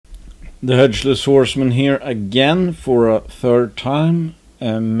The Hedgeless Horseman here again for a third time,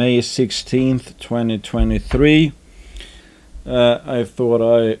 May 16th, 2023. I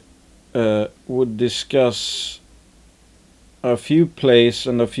thought I would discuss a few plays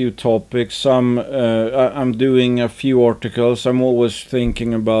and a few topics. I'm doing a few articles. I'm always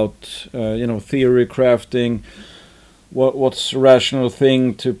thinking about theory crafting, what's a rational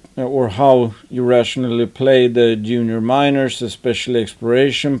thing to, or how you rationally play the junior minors, especially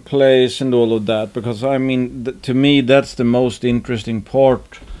exploration plays and all of that, because I mean to me that's the most interesting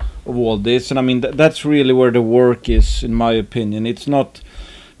part of all this, and I mean that's really where the work is, in my opinion. It's not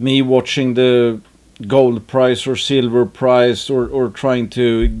me watching the gold price or silver price or trying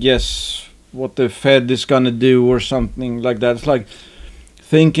to guess what the Fed is gonna do or something like that. It's like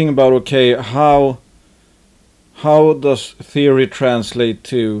thinking about, okay, how does theory translate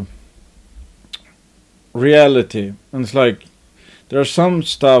to reality? And it's like there's some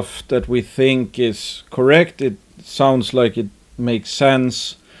stuff that we think is correct, it sounds like it makes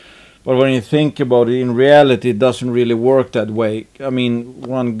sense, but when you think about it in reality it doesn't really work that way. I mean,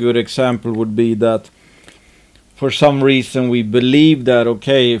 one good example would be that for some reason we believe that,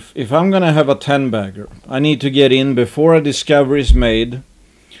 okay, if I'm gonna have a 10-bagger, I need to get in before a discovery is made,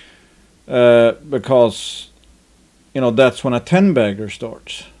 because that's when a 10-bagger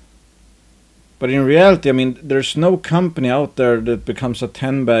starts. But in reality, I mean, there's no company out there that becomes a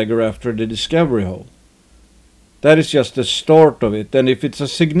 10-bagger after the discovery hole. That is just the start of it. And if it's a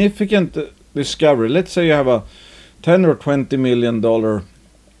significant discovery, let's say you have a $10 or $20 million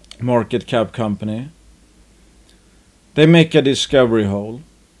market cap company, they make a discovery hole,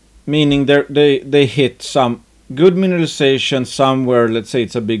 meaning they hit some good mineralization somewhere. Let's say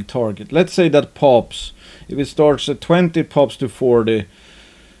it's a big target. Let's say that pops. If it starts at 20, it pops to 40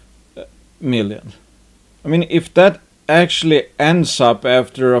 million. I mean, if that actually ends up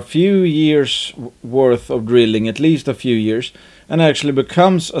after a few years worth of drilling, at least a few years, and actually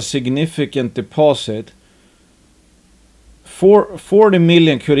becomes a significant deposit, 40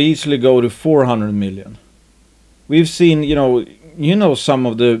 million could easily go to 400 million. We've seen, some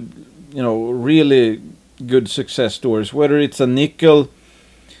of the, really good success stories, whether it's a nickel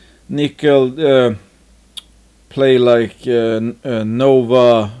play like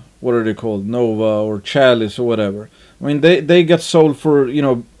Nova, what are they called, Nova or Chalice or whatever. I mean, they got sold for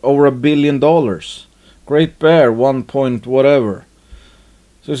over $1 billion. Great Bear, 1 point whatever.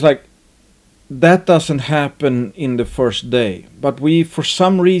 So it's like that doesn't happen in the first day, but we for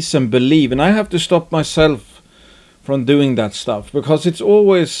some reason believe, and I have to stop myself from doing that stuff, because it's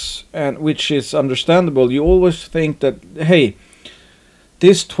always, and which is understandable, you always think that, hey,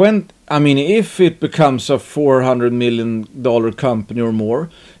 this if it becomes a $400 million company or more,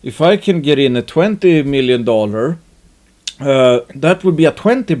 if I can get in a $20 million, that would be a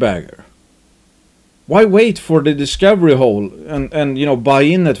 20-bagger. Why wait for the discovery hole and buy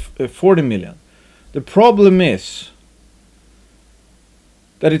in at 40 million? The problem is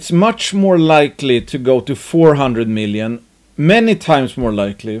that it's much more likely to go to 400 million, many times more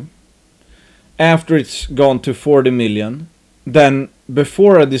likely, after it's gone to 40 million, than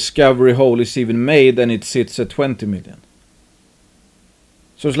before a discovery hole is even made and it sits at 20 million.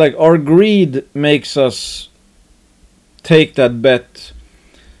 So it's like our greed makes us take that bet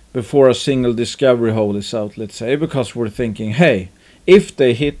before a single discovery hole is out, let's say, because we're thinking, hey, if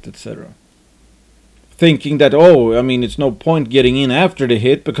they hit, etc. Thinking that, it's no point getting in after the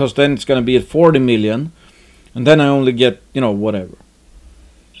hit, because then it's going to be at 40 million and then I only get, whatever.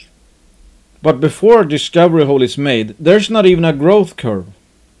 But before a discovery hole is made, there's not even a growth curve.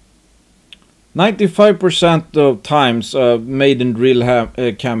 95% of times maiden drill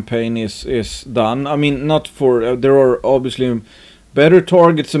campaign is done. I mean, not for there are obviously better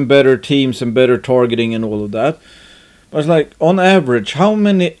targets and better teams and better targeting and all of that. But it's like, on average, how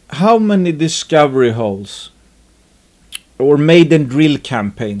many discovery holes or maiden drill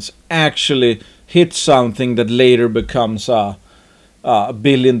campaigns actually hit something that later becomes a $1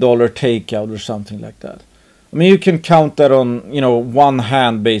 billion takeout or something like that? I mean, you can count that on one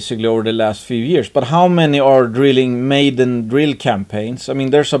hand basically over the last few years. But how many are drilling maiden drill campaigns? I mean,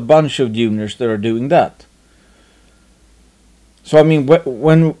 there's a bunch of juniors that are doing that. So I mean,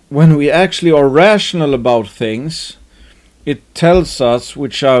 when we actually are rational about things, it tells us,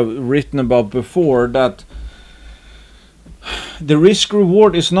 which I've written about before, that the risk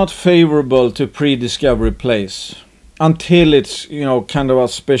reward is not favorable to pre-discovery plays. Until it's, kind of a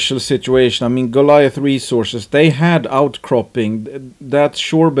special situation. I mean, Goliath Resources, they had outcropping. That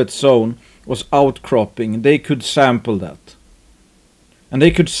shorebed zone was outcropping. They could sample that. And they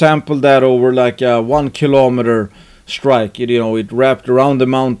could sample that over like a 1 kilometer strike. You know, it wrapped around the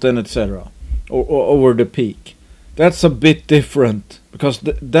mountain, etc., or over the peak. That's a bit different, because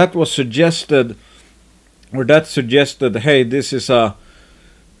that was suggested, or that suggested, hey, this is a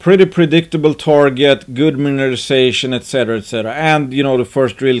pretty predictable target, good mineralization, etc., etc. And you know, the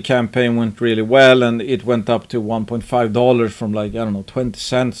first drill campaign went really well, and it went up to $1.5 from like, I don't know, 20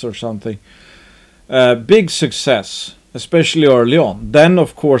 cents or something. Big success, especially early on. Then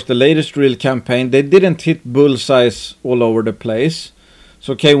of course the latest drill campaign, they didn't hit bullseyes all over the place.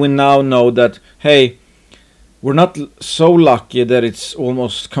 So okay, we now know that, hey, we're not so lucky that it's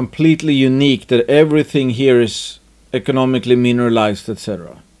almost completely unique, that everything here is economically mineralized,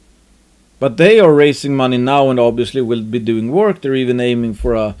 etc. But they are raising money now, and obviously will be doing work. They're even aiming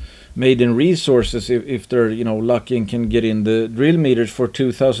for a maiden resources if they're, you know, lucky and can get in the drill meters for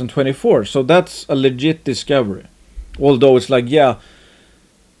 2024. So that's a legit discovery. Although it's like, yeah,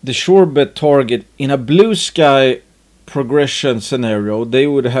 the sure bet target in a blue sky progression scenario, they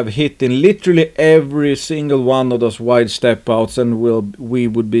would have hit in literally every single one of those wide step outs, and we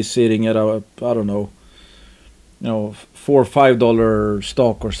would be sitting at a, I don't know, you know, $4 or $5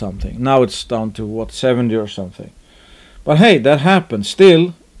 stock or something. Now it's down to what, 70 or something. But hey, that happened.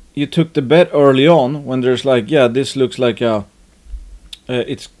 Still, you took the bet early on when there's like, yeah, this looks like a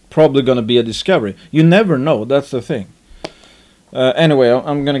it's probably gonna be a discovery. You never know, that's the thing. Anyway,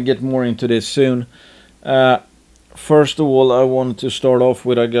 I'm gonna get more into this soon. First of all, I wanted to start off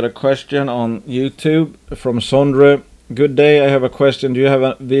with, I got a question on YouTube from Sondre. Good day, I have a question. Do you have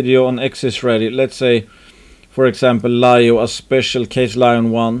a video on exit ready? Let's say, for example, LIO, a special case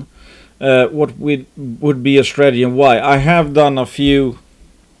Lion 1. What would be a strategy and why? I have done a few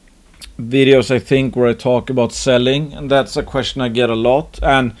videos, I think, where I talk about selling, and that's a question I get a lot.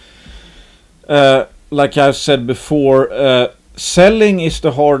 And like I've said before, selling is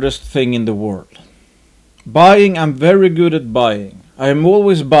the hardest thing in the world. Buying, I'm very good at buying. I'm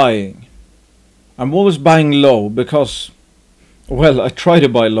always buying. I'm always buying low because, well, I try to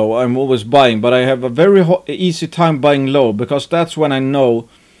buy low. I'm always buying, but I have a very easy time buying low, because that's when I know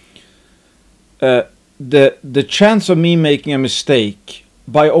the chance of me making a mistake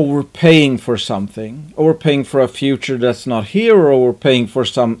by overpaying for something, overpaying for a future that's not here, or overpaying for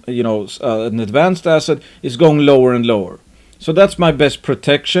some, you know, an advanced asset, is going lower and lower. So that's my best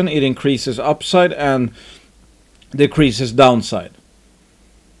protection. It increases upside and decreases downside.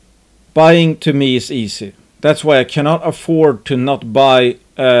 Buying to me is easy. That's why I cannot afford to not buy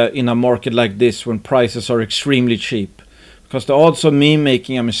in a market like this when prices are extremely cheap. Because the odds of me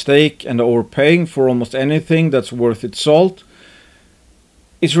making a mistake and overpaying for almost anything that's worth its salt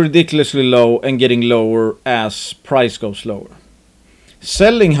is ridiculously low, and getting lower as price goes lower.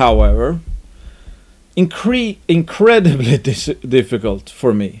 Selling, however, incredibly difficult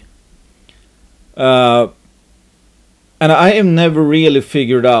for me. And I have never really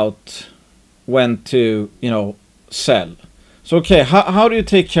figured out when to, you know, sell. So okay, how do you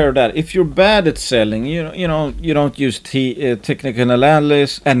take care of that? If you're bad at selling, you don't use technical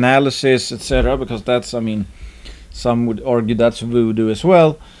analysis, etc., because that's, I mean, some would argue that's voodoo as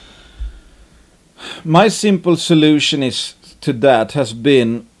well. My simple solution to that has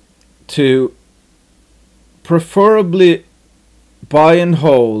been to preferably buy and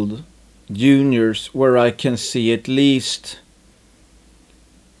hold juniors where I can see at least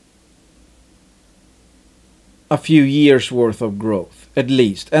a few years worth of growth, at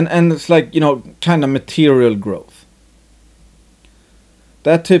least, and it's like, you know, kind of material growth.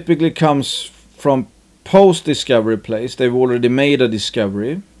 That typically comes from post discovery plays. They've already made a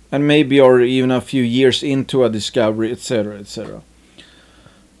discovery, and maybe are even a few years into a discovery, etc., etc.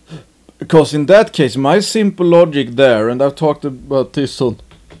 Because in that case, my simple logic there, and I've talked about this on,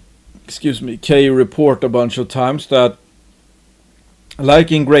 excuse me, K report a bunch of times, that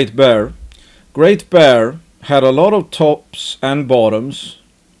like in Great Bear had a lot of tops and bottoms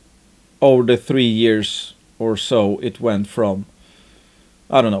over the 3 years or so. It went from,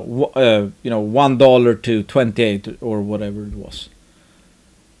 I don't know, you know, $1 to 28 or whatever it was.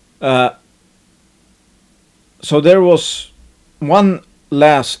 So there was one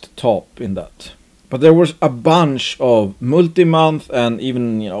last top in that, but there was a bunch of multi-month and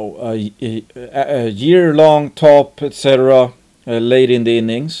even, you know, a year-long top, etc., late in the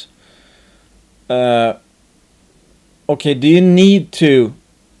innings. Okay, do you need to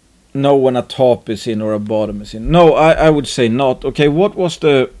know when a top is in or a bottom is in? No, I would say not. Okay, what was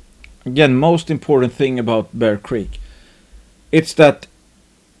the, again, most important thing about Bear Creek? It's that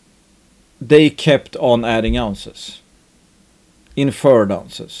they kept on adding ounces, inferred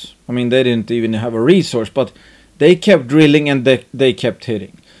ounces. I mean, they didn't even have a resource, but they kept drilling and they kept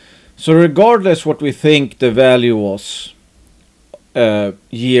hitting. So regardless what we think the value was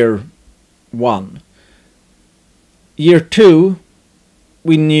year 1, year 2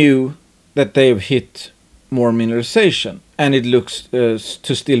 we knew that they've hit more mineralization, and it looks to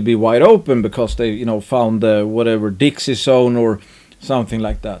still be wide open because they found the whatever Dixie zone or something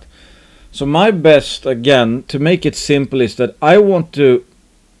like that. So my best, again, to make it simple, is that I want to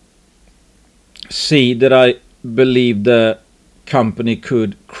see that I believe the company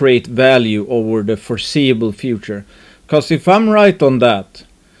could create value over the foreseeable future. Because if I'm right on that,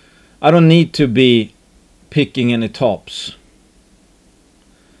 I don't need to be picking any tops.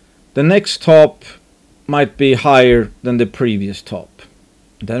 The next top might be higher than the previous top.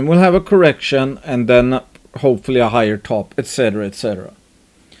 Then we'll have a correction, and then hopefully a higher top, etc., etc.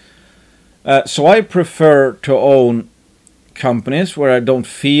 So I prefer to own companies where I don't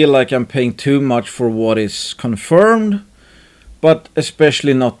feel like I'm paying too much for what is confirmed, but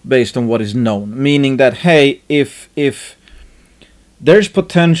especially not based on what is known. Meaning that, hey, if there's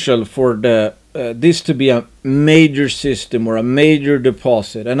potential for the this to be a major system or a major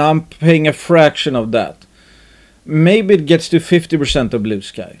deposit, and I'm paying a fraction of that, maybe it gets to 50% of blue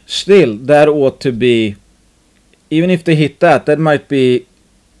sky. Still, that ought to be, even if they hit that, that might be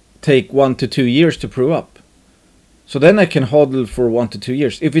take 1 to 2 years to prove up. So then I can hodl for 1 to 2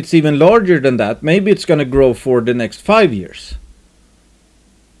 years. If it's even larger than that, maybe it's going to grow for the next 5 years.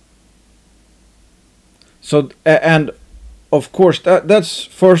 So, and of course, that's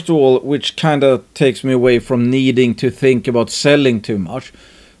first of all, which kind of takes me away from needing to think about selling too much.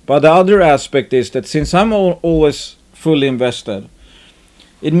 But the other aspect is that since I'm always fully invested,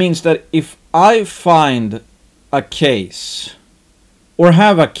 it means that if I find a case or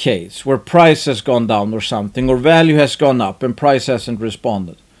have a case where price has gone down or something, or value has gone up and price hasn't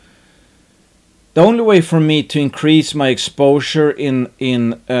responded, the only way for me to increase my exposure in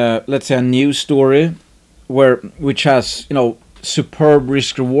let's say a news story which has superb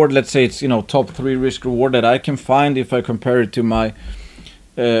risk reward, let's say it's top 3 risk reward that I can find if I compare it to my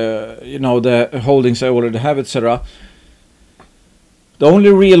the holdings I already have, etc. The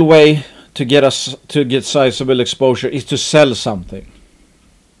only real way to get sizable exposure is to sell something.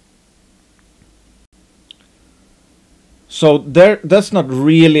 So that's not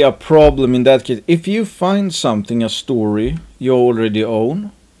really a problem in that case. If you find something, a story you already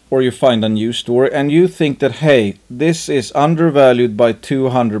own, or you find a new story and you think that, hey, this is undervalued by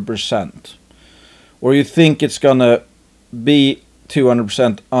 200%, or you think it's gonna be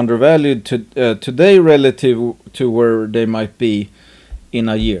 200% undervalued today relative to where they might be in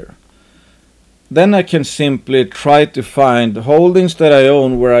a year, then I can simply try to find holdings that I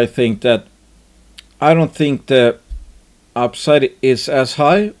own where I think that I don't think the upside is as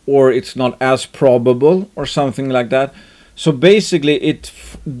high, or it's not as probable, or something like that. So basically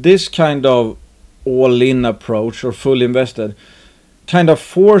this kind of all-in approach, or fully invested, kind of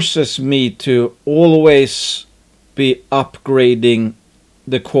forces me to always be upgrading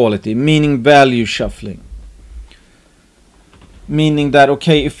the quality, meaning value shuffling. Meaning that,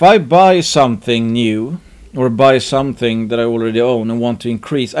 okay, if I buy something new or buy something that I already own and want to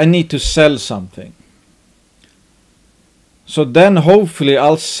increase, I need to sell something. So then hopefully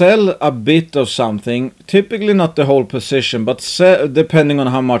I'll sell a bit of something, typically not the whole position, but depending on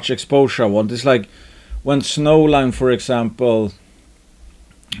how much exposure I want. It's like when Snowline, for example,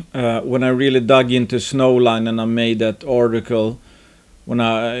 when I really dug into Snowline and I made that article, when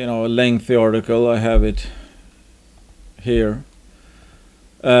a lengthy article, I have it here.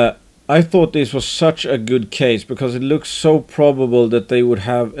 I thought this was such a good case because it looks so probable that they would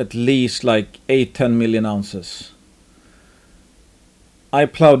have at least like 8-10 million ounces. I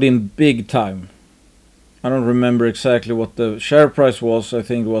plowed in big time. I don't remember exactly what the share price was. I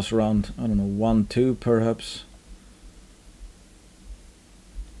think it was around, I don't know, 1-2 perhaps.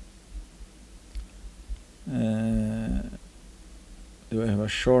 Do I have a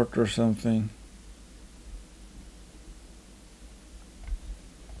short or something?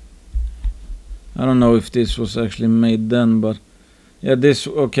 I don't know if this was actually made then, but yeah, this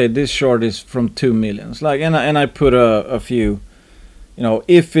short is from 2 million. Like, and I put a few.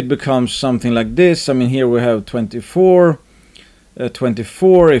 If it becomes something like this, I mean, here we have 24,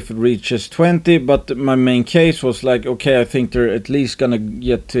 if it reaches 20, but my main case was like, okay, I think they're at least gonna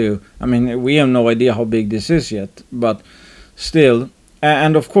get to, I mean, we have no idea how big this is yet, but still,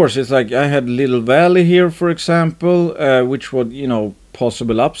 and of course, it's like I had Little Valley here, for example, which would,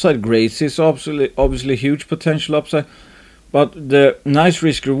 possible upside. Grace is obviously huge potential upside, but the nice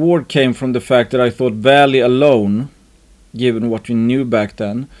risk reward came from the fact that I thought Valley alone, given what we knew back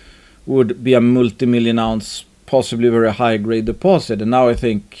then, would be a multi-million ounce, possibly very high grade deposit. And now I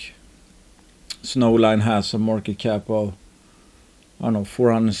think Snowline has a market cap of, I don't know,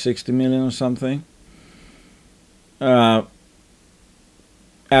 460 million or something. After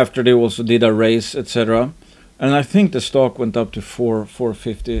they also did a raise, etc. And I think the stock went up to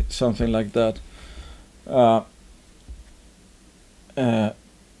 450, something like that.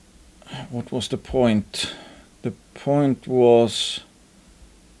 What was the point? The point was,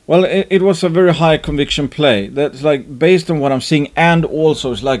 well, it was a very high conviction play. That's like based on what I'm seeing, and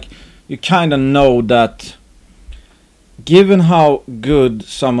also it's like you kind of know that given how good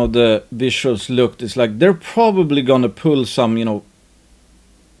some of the visuals looked, it's like they're probably gonna pull some, you know,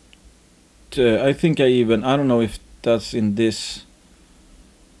 I think I don't know if that's in this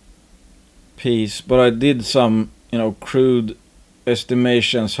piece, but I did some, you know, crude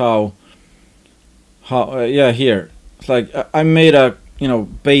estimations how yeah, here it's like I made a, you know,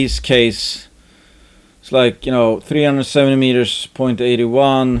 base case. It's like, you know, 370 meters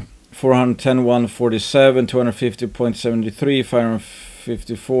 0.81, 410 147, 250 0.73,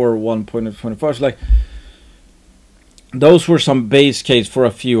 554 1.25. It's like those were some base case for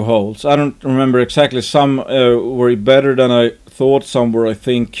a few holes. I don't remember exactly. Some were better than I thought. Some were, I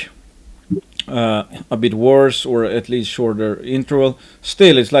think, a bit worse, or at least shorter interval.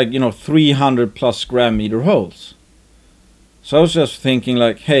 Still, it's like, you know, 300 plus gram meter holes. So I was just thinking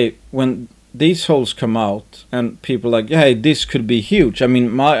like, hey, when these holes come out and people like, hey, this could be huge. I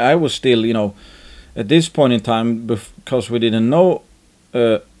mean, I was still, you know, at this point in time, because we didn't know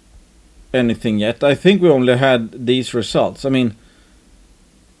anything yet. I think we only had these results. I mean,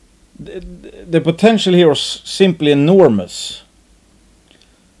 the potential here was simply enormous.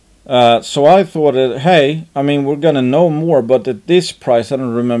 So I thought that, hey, I mean, we're gonna know more, but at this price, I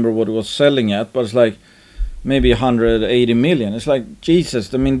don't remember what it was selling at, but it's like maybe 180 million. It's like,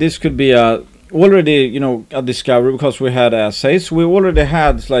 Jesus, I mean, this could be already, you know, a discovery, because we had assays. We already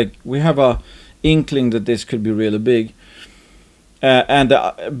had, it's like, we have a inkling that this could be really big. And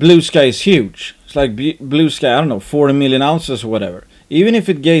blue sky is huge. It's like blue sky, I don't know, 40 million ounces or whatever. Even if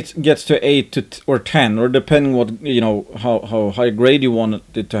it gets to 8 or 10, or depending what, you know, how high grade you want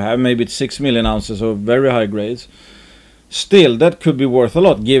it to have, maybe it's 6 million ounces of very high grades. Still, that could be worth a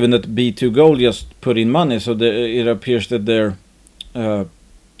lot, given that B2 Gold just put in money, so it appears that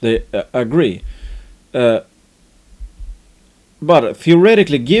they agree. But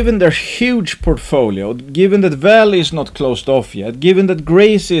theoretically, given their huge portfolio, given that Valley is not closed off yet, given that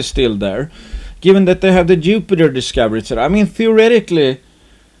Gracie is still there, given that they have the Jupiter discovery, etc. I mean, theoretically,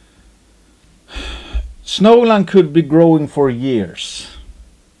 Snowline could be growing for years.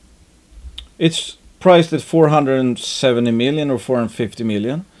 It's priced at 470 million or 450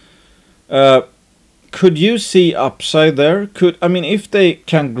 million. Could you see upside there? I mean, if they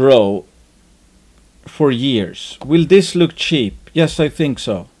can grow for years, will this look cheap? Yes, I think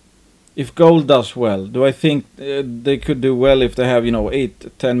so. If gold does well, do I think they could do well if they have, you know,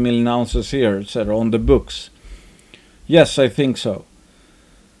 8-10 million ounces here, etc. on the books? Yes, I think so.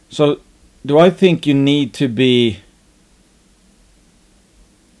 So do I think you need to be,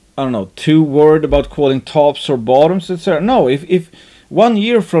 I don't know, too worried about calling tops or bottoms, etc.? No, if 1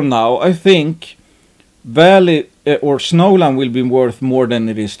 year from now, I think Valley or Snowline will be worth more than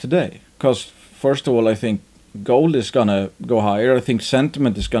it is today. Because first of all, I think gold is gonna go higher. I think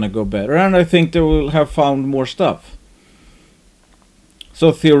sentiment is gonna go better, and I think they will have found more stuff.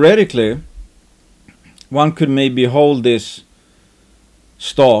 So theoretically, one could maybe hold this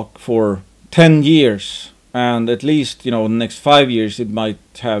stock for 10 years, and at least, you know, next 5 years it might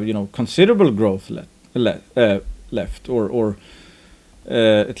have, you know, considerable growth left, or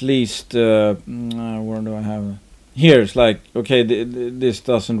at least where do I have here? It's like, okay, this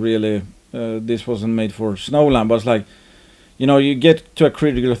doesn't really. This wasn't made for Snowline, but it's like, you know, you get to a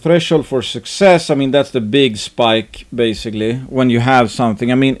critical threshold for success. I mean, that's the big spike, basically, when you have something.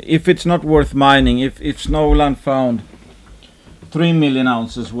 I mean, if it's not worth mining, if Snowline found 3 million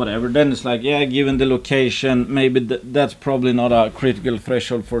ounces, whatever, then it's like, yeah, given the location, maybe that's probably not a critical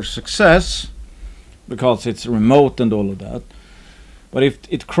threshold for success, because it's remote and all of that. But if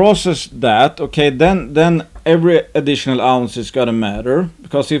it crosses that, okay, then every additional ounce is gonna matter,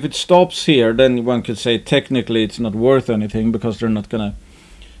 because if it stops here, then one could say technically it's not worth anything, because they're not gonna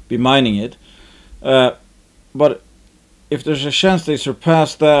be mining it. But if there's a chance they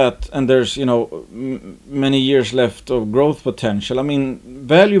surpass that, and there's, you know, many years left of growth potential, I mean,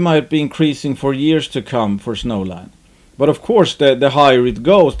 value might be increasing for years to come for Snowline. But of course, the higher it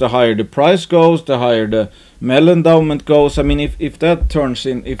goes, the higher the price goes, the higher the MEL endowment goes. I mean, if that turns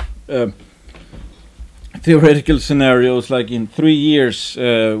in, if theoretical scenarios, like in 3 years,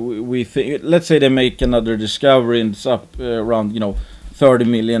 we think, let's say they make another discovery and it's up around, you know, 30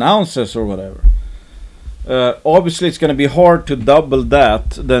 million ounces or whatever. Obviously it's going to be hard to double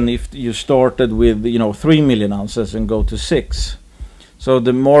that than if you started with 3 million ounces and go to 6. So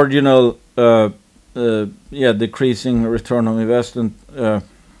the marginal decreasing return on investment,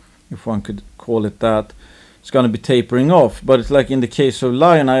 if one could call it that, it's going to be tapering off. But it's like in the case of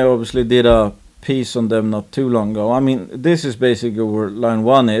Lion, I obviously did a piece on them not too long ago. I mean, this is basically where line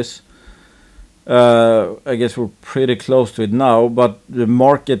 1 is. I guess we're pretty close to it now, but the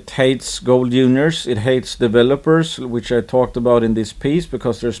market hates gold juniors. It hates developers, which I talked about in this piece,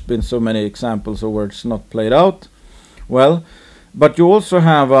 because there's been so many examples of where it's not played out well. But you also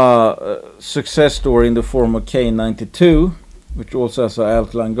have a success story in the form of K92, which also has an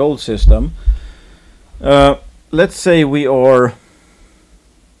alkaline gold system. Let's say we are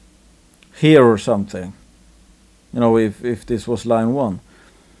here or something, if this was line 1.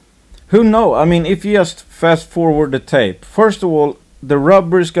 Who knows? I mean, if you just fast forward the tape, first of all, the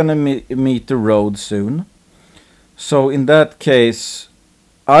rubber is going to meet the road soon. So in that case,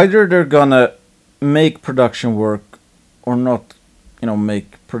 either they're going to make production work or not,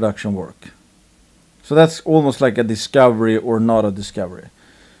 make production work. So that's almost like a discovery or not a discovery.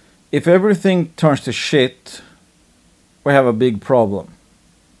 If everything turns to shit, we have a big problem.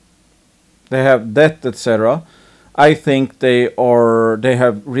 They have debt, etc. I think they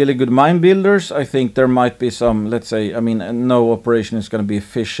have really good mine builders. I think there might be some, let's say, no operation is going to be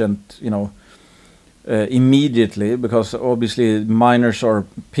efficient, immediately, because obviously miners are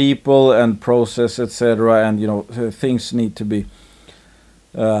people and process, etc. And things need to be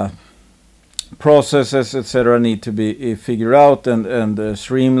processes, etc. need to be figured out and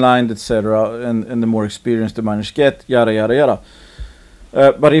streamlined, etc. And the more experience the miners get, yada yada yada.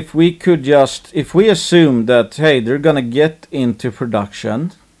 But if we assume that, hey, they're going to get into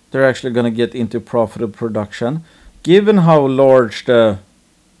production, they're actually going to get into profitable production, given how large the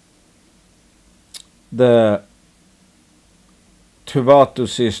Tuvalu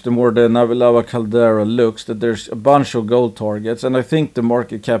system or the Lava Caldera looks, that there's a bunch of gold targets, and I think the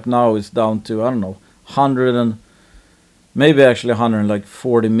market cap now is down to, I don't know, 100 and maybe actually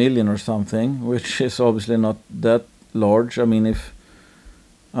 140 million or something, which is obviously not that large. I mean, I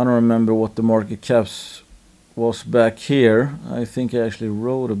don't remember what the market caps was back here. I think I actually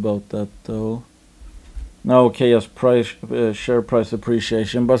wrote about that though. Now, okay, as share price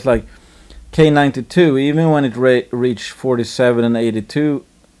appreciation, but it's like K92, even when it reached 47 and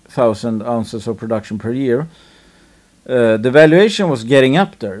 82,000 ounces of production per year, the valuation was getting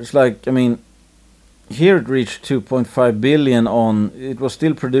up there. It's like, I mean, here it reached 2.5 billion it was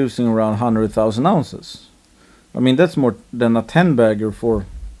still producing around 100,000 ounces. I mean, that's more than a 10-bagger for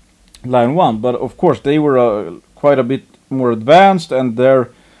line 1, but of course they were quite a bit more advanced, and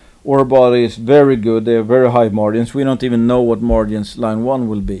their ore body is very good. They have very high margins. We don't even know what margins line 1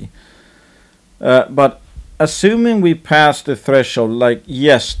 will be. But assuming we pass the threshold, like,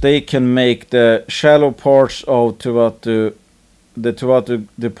 yes, they can make the shallow parts of the Tuvalu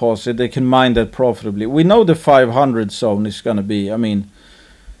deposit, they can mine that profitably. We know the 500 zone is going to be,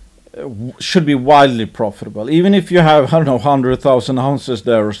 should be wildly profitable, even if you have, I don't know, 100,000 ounces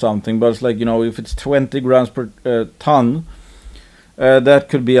there or something. But it's like, if it's 20 grams per ton, that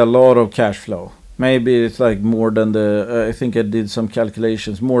could be a lot of cash flow. Maybe it's like more than I think I did some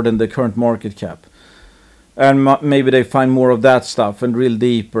calculations, more than the current market cap. And maybe they find more of that stuff and drill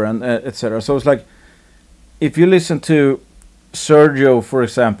deeper and etc. So it's like, if you listen to Sergio, for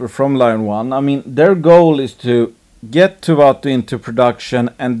example, from Line 1, their goal is to get Tuvalu into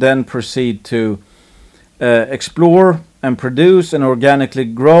production and then proceed to explore and produce and organically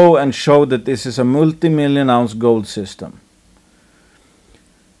grow and show that this is a multi-million ounce gold system.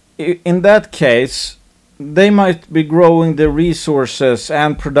 In that case, they might be growing the resources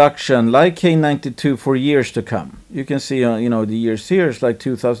and production like K92 for years to come. You can see, the years here is like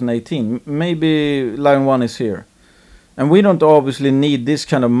 2018. Maybe Line 1 is here. And we don't obviously need this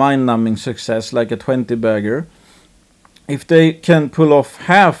kind of mind-numbing success like a 20-bagger. If they can pull off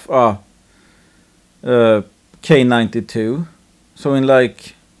half a K92, so in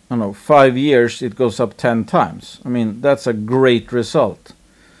 5 years it goes up 10 times. That's a great result.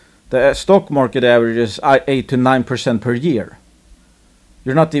 The stock market average is 8 to 9% per year.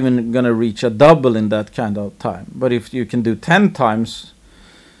 You're not even going to reach a double in that kind of time. But if you can do 10 times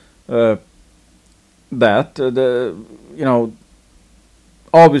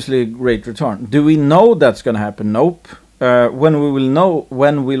obviously great return. Do we know that's going to happen? Nope. When will we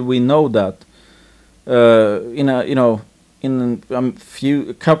know that? In a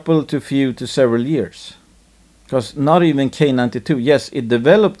couple to several years. Because not even K92, yes, it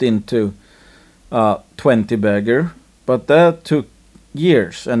developed into 20-bagger, but that took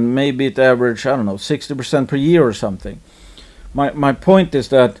years, and maybe it averaged, I don't know, 60% per year or something. My point is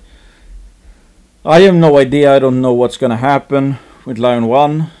that I have no idea. I don't know what's going to happen with Lion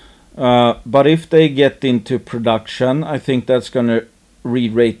 1. But if they get into production, I think that's going to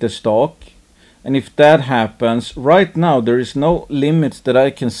re-rate the stock. And if that happens, right now there is no limits that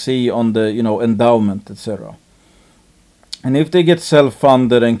I can see on the, you know, endowment, etc. And if they get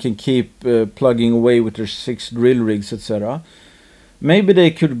self-funded and can keep plugging away with their 6 drill rigs, etc., maybe they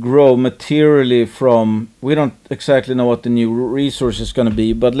could grow materially from, we don't exactly know what the new resource is going to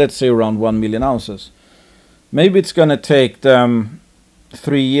be, but let's say around 1 million ounces. Maybe it's going to take them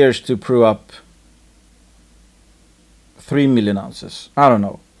 3 years to prove up 3 million ounces. I don't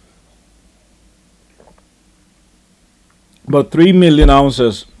know. But 3 million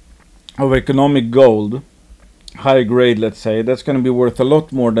ounces of economic gold, high grade, let's say, that's going to be worth a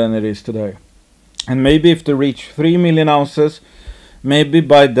lot more than it is today. And maybe if they reach 3 million ounces, maybe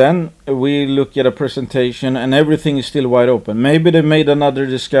by then we look at a presentation and everything is still wide open. Maybe they made another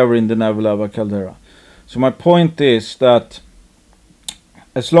discovery in the Navalava caldera. So my point is that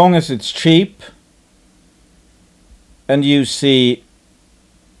as long as it's cheap and you see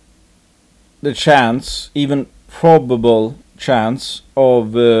the chance, even probable chance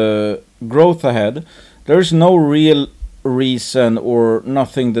of growth ahead, there's no real reason or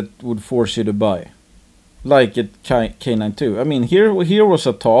nothing that would force you to buy. Like at K92. I mean, here was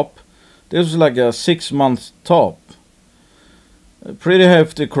a top. This was like a 6-month top. A pretty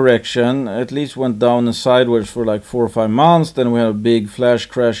hefty correction. At least went down and sideways for like 4 or 5 months. Then we had a big flash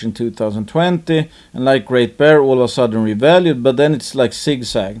crash in 2020. And like Great Bear, all of a sudden revalued. But then it's like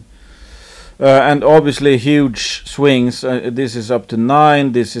zigzag. And obviously huge swings. This is up to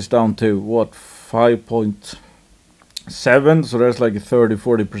 9. This is down to what? 5.7. So there's like a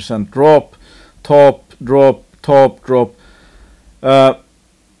 30-40% drop. Top, drop, top, drop.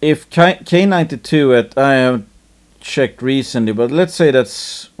 If K92 at, I have checked recently, but let's say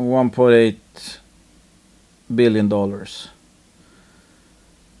that's $1.8 billion.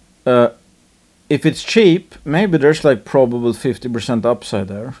 If it's cheap, maybe there's like probable 50% upside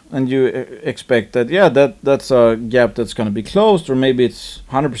there, and you expect that, yeah, that's a gap that's going to be closed, or maybe it's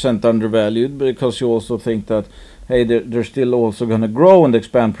 100% undervalued because you also think that, hey, they're still also going to grow and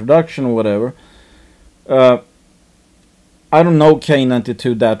expand production or whatever. I don't know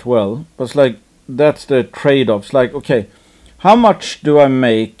K92 that well, but it's like that's the trade-offs. Like, okay, how much do I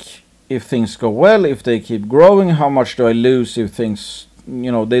make if things go well, if they keep growing? How much do I lose if things,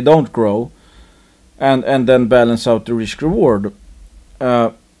 you know, they don't grow? And then balance out the risk reward.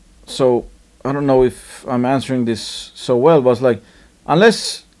 So I don't know if I'm answering this so well, but it's like,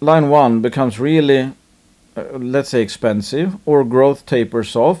 unless line 1 becomes really, let's say, expensive, or growth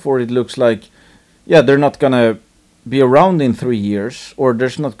tapers off, or it looks like, yeah, they're not gonna be around in 3 years, or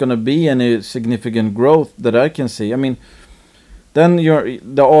there's not gonna be any significant growth that I can see. I mean, then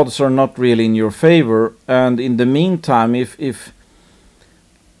the odds are not really in your favor. And in the meantime, if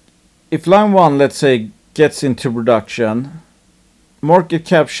line 1, let's say, gets into production, market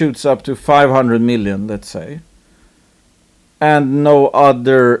cap shoots up to 500 million, let's say, and no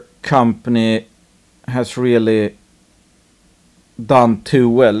other company has really done too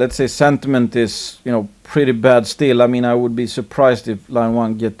well. Let's say sentiment is, you know, pretty bad still. I mean, I would be surprised if line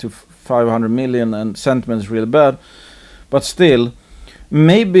 1 get to 500 million and sentiment is really bad. But still,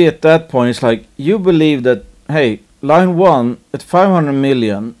 maybe at that point it's like, you believe that, hey, line 1 at 500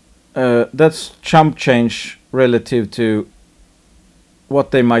 million, that's chump change relative to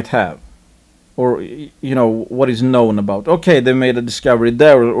what they might have, or, you know, what is known about. Okay, they made a discovery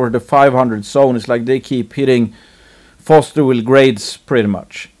there, or the 500 zone is like they keep hitting Foster wheel grades pretty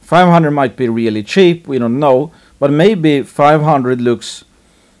much. 500 might be really cheap, we don't know, but maybe 500 looks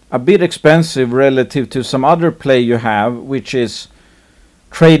a bit expensive relative to some other play you have, which is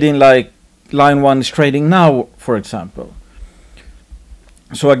trading like line 1 is trading now, for example.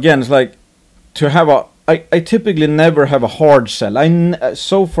 So again, it's like, to have a, I typically never have a hard sell.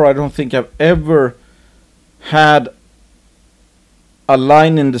 So far I don't think I've ever had a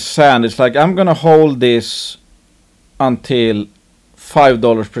line in the sand. It's like, I'm gonna hold this until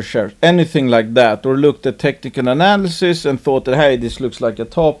 $5 per share, anything like that, or looked at technical analysis and thought that, hey, this looks like a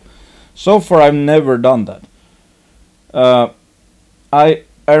top. So far I've never done that. I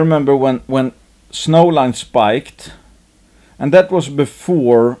remember when Snowline spiked, and that was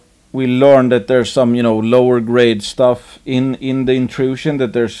before we learned that there's some, you know, lower grade stuff in the intrusion,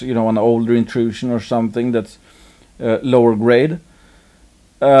 that there's, you know, an older intrusion or something that's lower grade.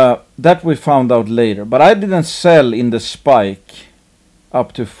 That we found out later, but I didn't sell in the spike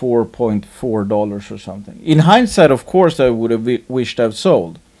up to $4.4 or something. In hindsight, of course, I would have wished I've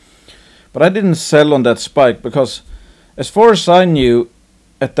sold. But I didn't sell on that spike because as far as I knew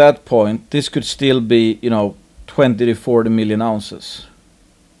at that point, this could still be, 20 to 40 million ounces.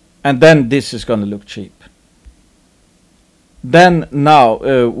 And then this is going to look cheap. Then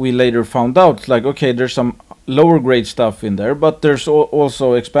now we later found out, like, okay, there's some lower grade stuff in there, but there's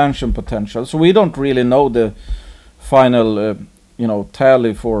also expansion potential. So we don't really know the final,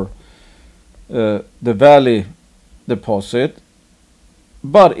 tally for the Valley deposit.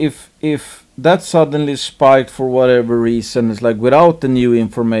 But if that suddenly spiked for whatever reason, it's like without the new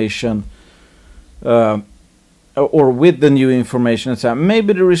information, or with the new information, it's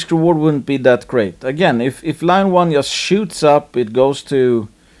maybe the risk reward wouldn't be that great. Again, if line 1 just shoots up, it goes to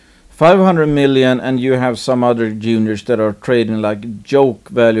 500 million, and you have some other juniors that are trading like joke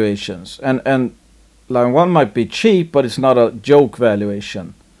valuations, and line 1 might be cheap, but it's not a joke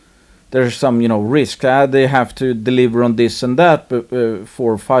valuation. There's some, risk. They have to deliver on this and that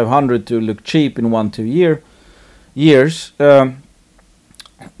for 500 to look cheap in 1-2 years.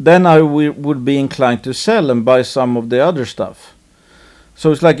 Then I would be inclined to sell and buy some of the other stuff.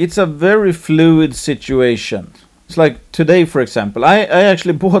 So it's like it's a very fluid situation. It's like today, for example, I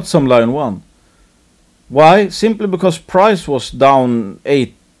actually bought some line 1. Why? Simply because price was down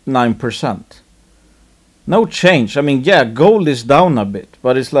 8-9%. No change. I mean, yeah, gold is down a bit,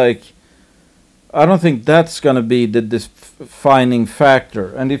 but it's like I don't think that's going to be the defining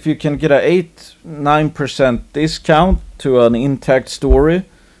factor. And if you can get a 8-9% discount to an intact story,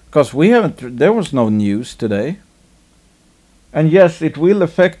 because there was no news today. And yes, it will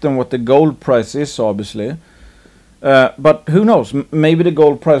affect on what the gold price is, obviously. But who knows? Maybe the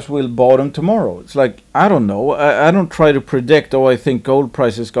gold price will bottom tomorrow. It's like, I don't know. I don't try to predict, I think gold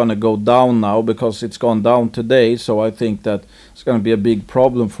price is going to go down now because it's gone down today. So I think that it's going to be a big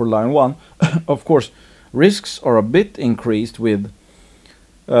problem for line 1. Of course, risks are a bit increased with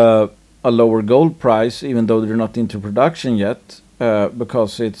a lower gold price, even though they're not into production yet.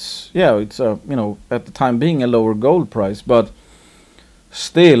 Because it's at the time being a lower gold price, but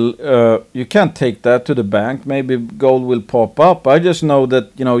still you can't take that to the bank. Maybe gold will pop up. I just know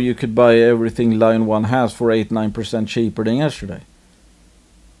that you could buy everything line 1 has for 8-9% cheaper than yesterday.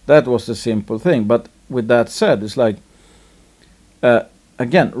 That was the simple thing. But with that said, it's like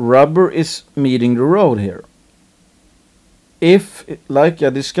again, rubber is meeting the road here. If like a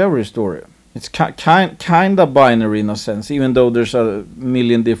discovery story, it's kind of binary in a sense, even though there's a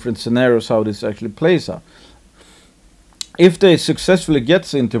million different scenarios how this actually plays out. If they successfully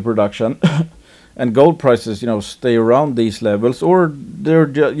gets into production and gold prices, stay around these levels, or they're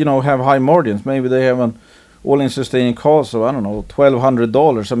have high margins, maybe they have an all-in sustaining cost of, I don't know,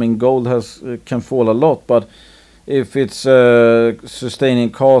 $1,200. I mean, gold can fall a lot, but if it's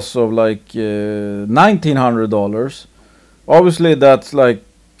sustaining costs of like $1,900, obviously that's like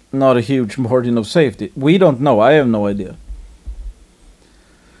not a huge margin of safety. We don't know. I have no idea.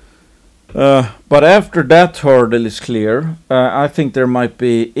 But after that hurdle is clear, I think there might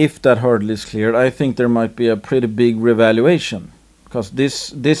be, if that hurdle is cleared, I think there might be a pretty big revaluation, because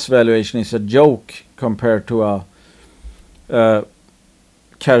this valuation is a joke compared to a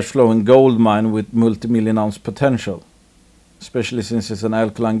cash flowing gold mine with multi-million ounce potential, especially since it's an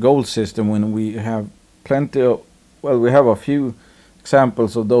alkaline gold system, when we have plenty of, well, we have a few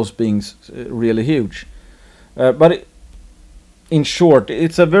examples of those being really huge. But in short,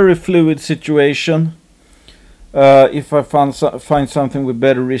 it's a very fluid situation. If I find something with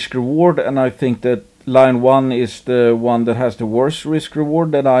better risk reward, and I think that line 1 is the one that has the worst risk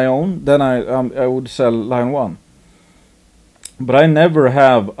reward that I own, then I would sell line 1. But I never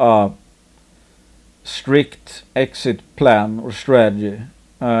have a strict exit plan or strategy.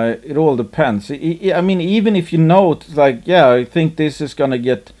 It all depends. I mean, even if it's like, yeah, I think this is gonna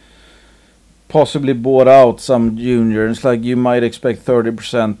get possibly bought out some junior, it's like you might expect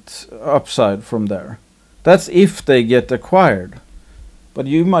 30% upside from there. That's if they get acquired. But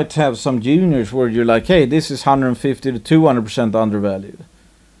you might have some juniors where you're like, hey, this is 150 to 200% undervalued.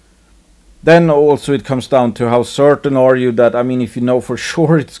 Then also it comes down to how certain are you that, I mean, if you know for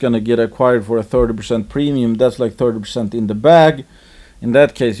sure it's gonna get acquired for a 30% premium, that's like 30% in the bag. In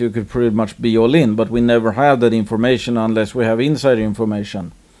that case, you could pretty much be all in, but we never have that information unless we have insider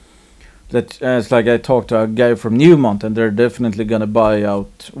information. That it's like I talked to a guy from Newmont, and they're definitely gonna buy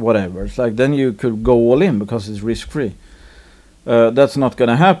out whatever. It's like then you could go all in because it's risk free. That's not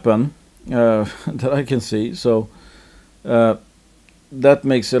gonna happen that I can see. So that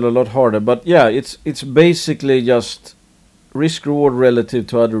makes it a lot harder. But yeah, it's basically just risk reward relative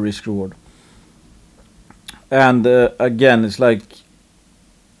to other risk reward. And again, it's like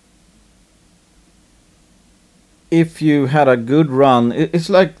if you had a good run, it's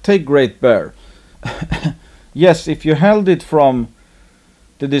like, take Great Bear. Yes, if you held it from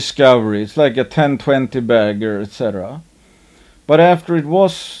the discovery, it's like a 10-20 bagger, etc. But after it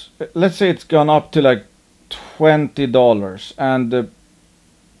was, let's say it's gone up to like $20, and the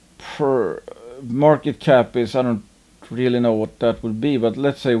per market cap is, I don't really know what that would be, but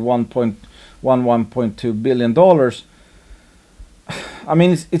let's say $1.2 billion. I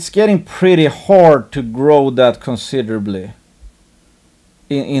mean, it's getting pretty hard to grow that considerably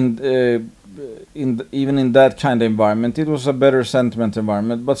even in that kind of environment. It was a better sentiment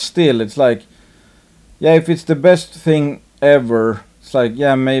environment, but still, it's like, yeah, if it's the best thing ever, it's like,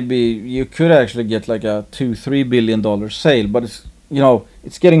 yeah, maybe you could actually get like a $2-3 billion sale, but it's, you know,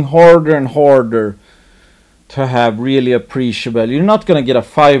 it's getting harder and harder to have really appreciable. You're not going to get a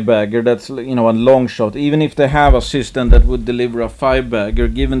 5-bagger that's, you know, a long shot, even if they have a system that would deliver a 5-bagger,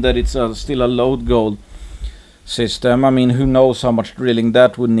 given that it's still a load gold system. I mean, who knows how much drilling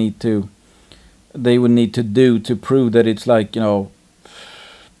that would need to, they would need to do to prove that it's like, you know,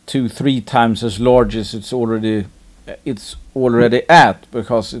 2-3 times as large as it's already at,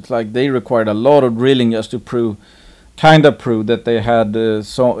 because it's like they required a lot of drilling just to prove that they had or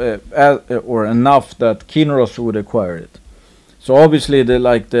enough that Kinross would acquire it. So obviously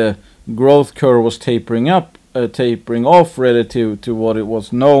the growth curve was tapering off relative to what it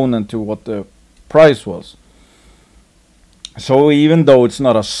was known and to what the price was. So even though it's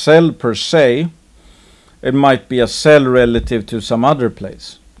not a sell per se, it might be a sell relative to some other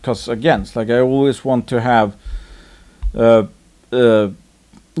place. Because again, it's like I always want to have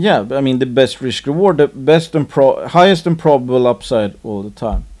yeah, I mean, the best risk reward, the best and highest and probable upside all the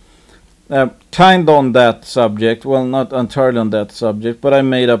time. Kind on that subject, well, not entirely on that subject, but I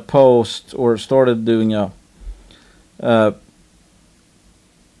made a post, or started doing a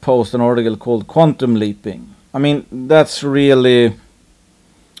post, an article called Quantum Leaping. I mean, that's really,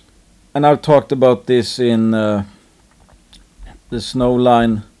 and I've talked about this in the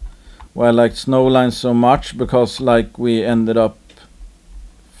Snowline. Well, I liked Snowline so much because, like, we ended up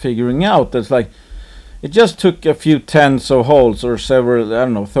figuring out that's like, it just took a few tens of holes, or several, I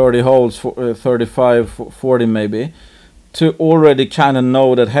don't know, 30 holes, 35, 40 maybe, to already kind of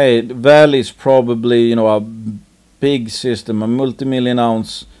know that, hey, Val is probably, you know, a big system, a multi-million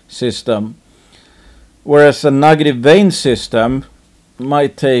ounce system, whereas a negative vein system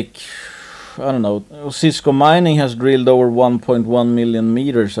might take, I don't know, Cisco Mining has drilled over 1.1 million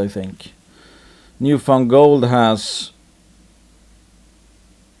meters, I think. Newfound Gold has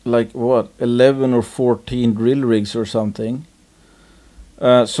like what, 11 or 14 drill rigs or something.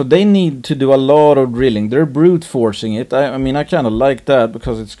 So they need to do a lot of drilling. They're brute forcing it. I mean, I kind of like that,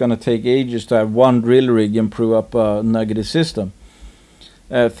 because it's going to take ages to have one drill rig and prove up a negative system.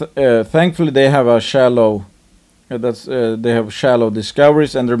 Thankfully, they have a shallow. They have shallow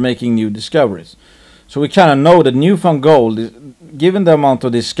discoveries, and they're making new discoveries. So we kind of know that Newfound Gold, given the amount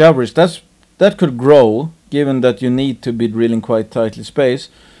of discoveries, that could grow, given that you need to be drilling quite tightly spaced.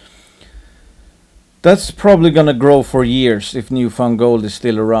 That's probably going to grow for years if Newfound Gold is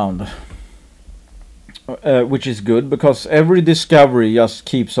still around. Which is good, because every discovery just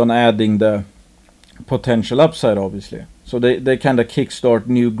keeps on adding the potential upside, obviously. So they kind of kickstart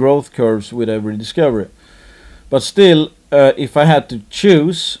new growth curves with every discovery. But still, if I had to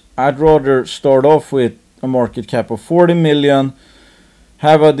choose, I'd rather start off with a market cap of 40 million,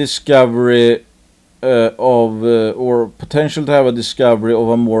 have a discovery or potential to have a discovery of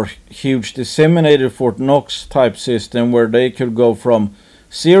a more huge disseminated Fort Knox type system, where they could go from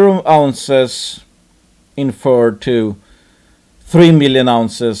 0 ounces inferred to 3 million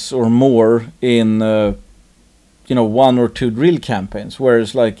ounces or more in 1 or 2 drill campaigns,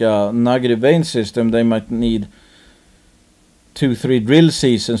 whereas like a negative vein system, they might need 2-3 drill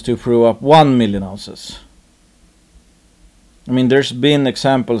seasons to prove up 1 million ounces. I mean, there's been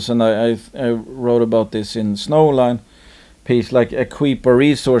examples, and I wrote about this in Snowline piece, like Equipa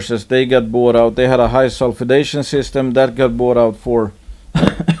Resources. They got bought out. They had a high sulfidation system that got bought out for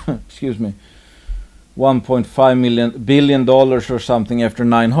excuse me, $1.5 billion or something after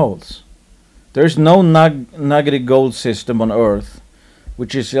 9 holes. There's no negative gold system on Earth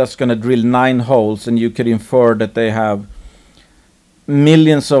which is just going to drill 9 holes, and you could infer that they have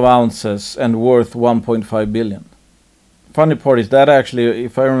millions of ounces and worth 1.5 billion. Funny part is that actually,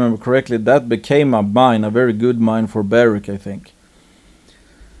 if I remember correctly, that became a mine, a very good mine for Barrick, I think.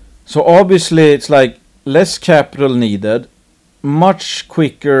 So obviously it's like less capital needed, much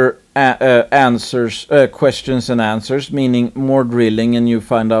quicker questions and answers, meaning more drilling, and you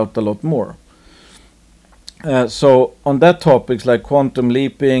find out a lot more. So on that topic, like quantum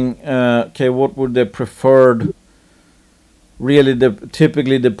leaping, okay, what would the preferred really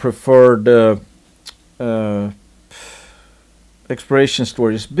typically the preferred exploration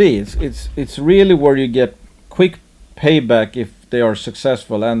stories be. It's really where you get quick payback if they are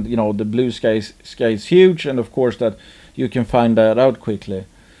successful, and you know the blue sky is huge, and of course that you can find that out quickly,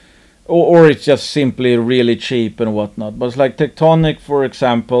 or it's just simply really cheap and whatnot. But it's like Tectonic, for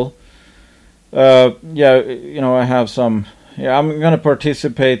example. Yeah, you know, I have some. Yeah, I'm gonna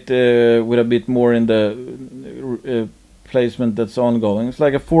participate with a bit more in the placement that's ongoing. It's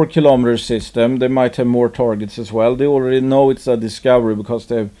like a 4-kilometer system. They might have more targets as well. They already know it's a discovery because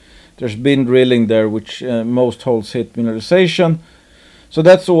there's been drilling there, which most holes hit mineralization. So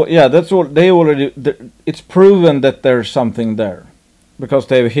that's all. Yeah, that's all. They already. It's proven that there's something there because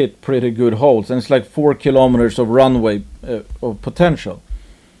they've hit pretty good holes, and it's like 4 kilometers of runway of potential.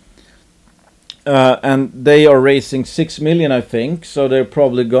 And they are raising 6 million, I think. So they're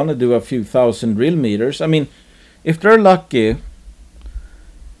probably gonna do a few thousand drill meters. I mean, if they're lucky,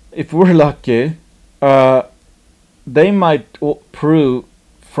 if we're lucky, they might prove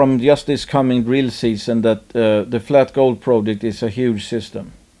from just this coming drill season that the Flat Gold project is a huge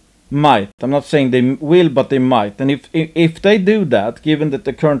system. Might. I'm not saying they will, but they might. And if they do that, given that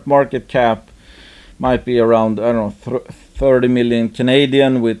the current market cap might be around, I don't know, 30 million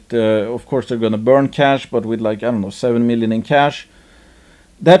Canadian, with of course they're going to burn cash, but with like, I don't know, 7 million in cash,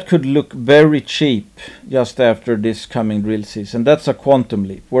 that could look very cheap just after this coming drill season. That's a quantum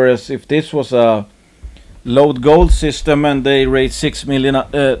leap. Whereas if this was a load gold system and they raise $6 million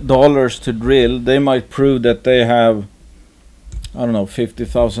to drill, they might prove that they have, I don't know,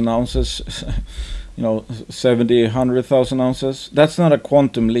 50,000 ounces, you know, 70, 100,000 ounces. That's not a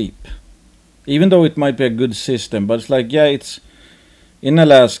quantum leap, even though it might be a good system. But it's like, yeah, it's in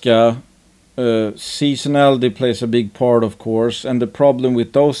Alaska. Seasonality plays a big part, of course, and the problem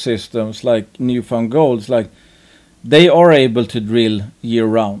with those systems like Newfound Gold is like they are able to drill year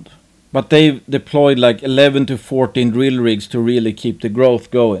round, but they've deployed like 11 to 14 drill rigs to really keep the growth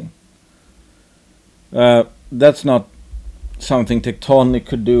going. That's not something Tectonic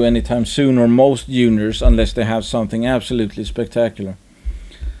could do anytime soon, or most juniors, unless they have something absolutely spectacular.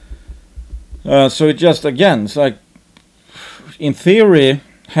 So it just, again, it's like, in theory,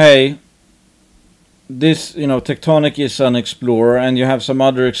 hey, this, you know, Tectonic is an explorer and you have some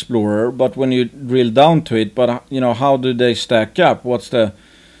other explorer, but when you drill down to it, but you know, how do they stack up? What's the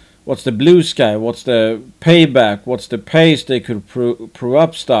blue sky? What's the payback? What's the pace they could prove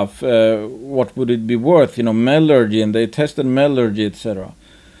up stuff? What would it be worth? You know, metallurgy, and they tested metallurgy, etc.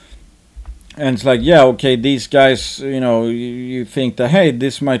 And it's like, yeah, okay, these guys, you know, you think that, hey,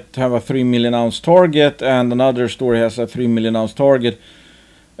 this might have a 3 million ounce target, and another story has a 3 million ounce target.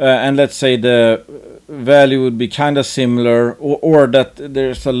 And let's say the value would be kind of similar, or that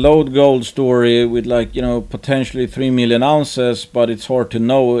there's a load gold story with, like, you know, potentially 3 million ounces, but it's hard to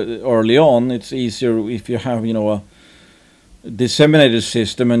know early on. It's easier if you have, you know, a disseminated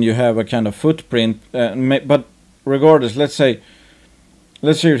system and you have a kind of footprint. But regardless, let's say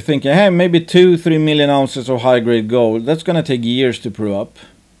you're thinking, hey, maybe 2-3 million ounces of high grade gold. That's going to take years to prove up.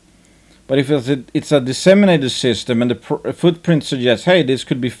 But if it's a disseminated system and the footprint suggests, hey, this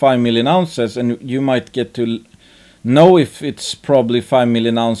could be 5 million ounces, and you might get to know if it's probably 5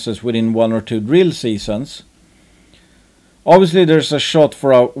 million ounces within 1 or 2 drill seasons, obviously there's a shot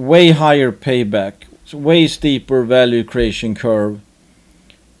for a way higher payback, way steeper value creation curve,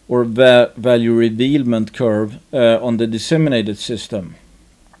 or value revealment curve on the disseminated system.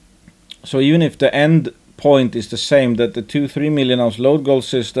 So even if the end point is the same, that the 2-3 million ounce load gold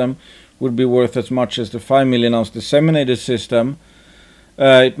system would be worth as much as the 5 million ounce disseminated system,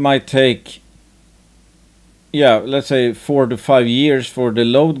 it might take, yeah, let's say 4 to 5 years for the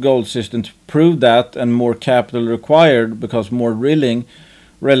load gold system to prove that, and more capital required because more drilling,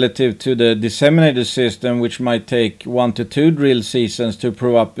 relative to the disseminated system, which might take 1 to 2 drill seasons to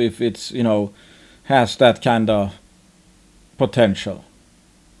prove up if it's, you know, has that kind of potential.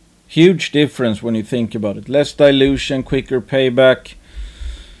 Huge difference when you think about it. Less dilution, quicker payback,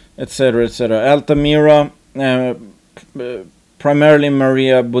 etc., etc. Altamira, primarily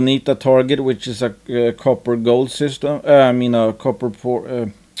Maria Bonita target, which is a copper gold system. I mean a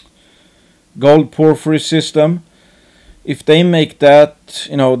copper gold porphyry system. If they make that,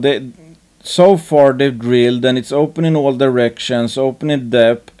 you know, so far they've drilled, and it's open in all directions, open at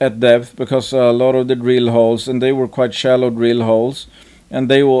depth, because a lot of the drill holes, and they were quite shallow drill holes, and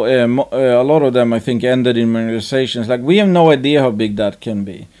they will a lot of them, I think, ended in mineralizations. Like, we have no idea how big that can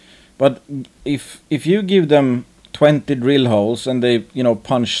be. But if you give them 20 drill holes and they, you know,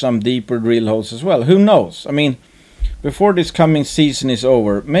 punch some deeper drill holes as well, who knows? I mean, before this coming season is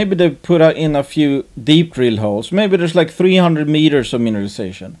over, maybe they put in a few deep drill holes. Maybe there's like 300 meters of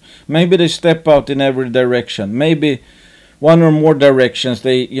mineralization. Maybe they step out in every direction. Maybe one or more directions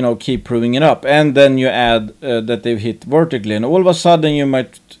they, you know, keep proving it up. And then you add that they've hit vertically. And all of a sudden you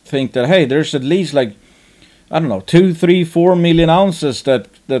might think that, hey, there's at least like, I don't know, 2, 3, 4 million ounces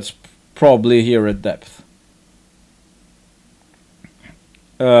that's probably here at depth.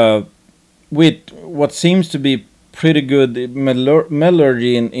 With what seems to be pretty good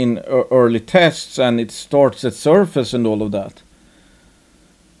metallurgy in early tests, and it starts at surface and all of that.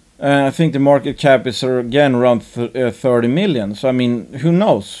 I think the market cap is again around 30 million. So I mean, who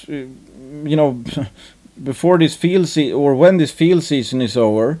knows? You know, before this field season, or when this field season is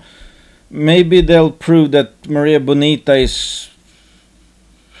over, maybe they'll prove that Maria Bonita is,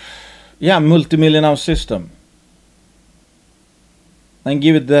 yeah, multi-million ounce system. And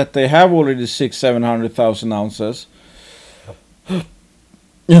give it that they have already 600,000-700,000 ounces.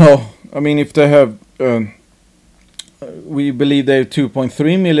 You know, I mean, if they have, we believe they have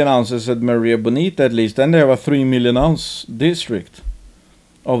 2.3 million ounces at Maria Bonita at least, then they have a 3 million ounce district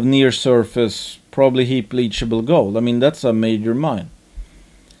of near surface, probably heap leachable gold. I mean, that's a major mine.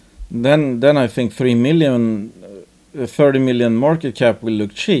 Then I think 30 million market cap will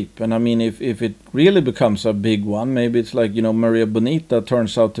look cheap. And I mean, if it really becomes a big one, maybe it's like, you know, Maria Bonita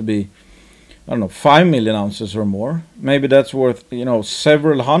turns out to be, I don't know, 5 million ounces or more. Maybe that's worth, you know,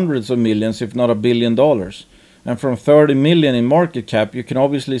 several hundreds of millions, if not $1 billion. And from 30 million in market cap, you can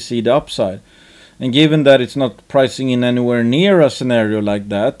obviously see the upside. And given that it's not pricing in anywhere near a scenario like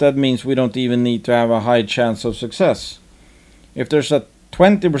that, that means we don't even need to have a high chance of success. If there's a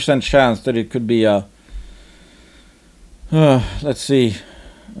 20% chance that it could be a, let's see,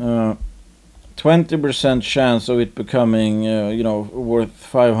 20% chance of it becoming, you know, worth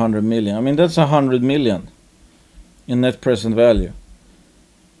 500 million. I mean, that's 100 million in net present value,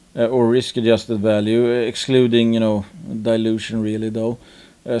 or risk-adjusted value, excluding, you know, dilution really though.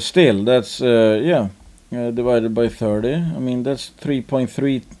 Still, that's, yeah, divided by 30. I mean, that's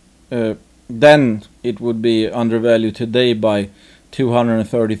 3.3. Then it would be undervalued today by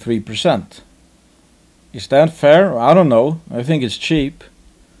 233%. Is that fair? I don't know. I think it's cheap.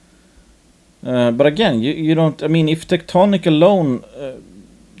 But again, you don't. I mean, if Tectonic alone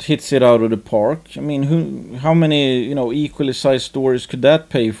hits it out of the park, I mean, how many, you know, equally sized stores could that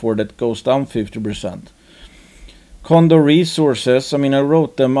pay for that goes down 50%? Condor Resources. I mean, I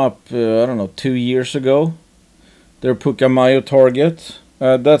wrote them up. I don't know, 2 years ago. Their Pucamayo target.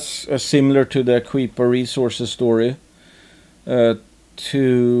 That's similar to the Aquipa Resources story.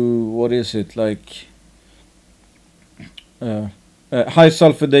 To what is it like? High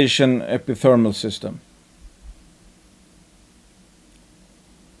sulfidation epithermal system.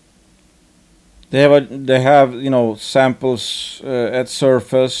 They have you know, samples at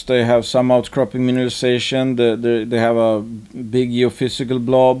surface. They have some outcropping mineralization. They have a big geophysical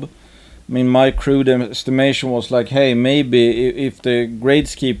blob. I mean, my crude estimation was like, hey, maybe if the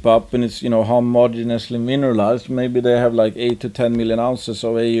grades keep up and it's, you know, homogeneously mineralized, maybe they have like 8 to 10 million ounces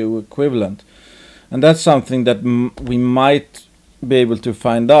of AU equivalent. And that's something that we might be able to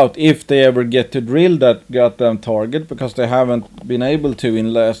find out if they ever get to drill that goddamn target, because they haven't been able to in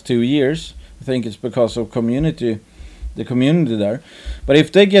the last 2 years. I think it's because of the community there. But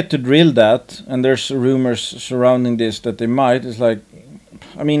if they get to drill that, and there's rumors surrounding this that they might, it's like,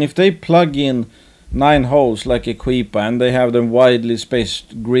 I mean, if they plug in 9 holes like Aquipa and they have them widely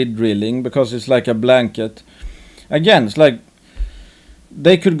spaced grid drilling, because it's like a blanket, again, it's like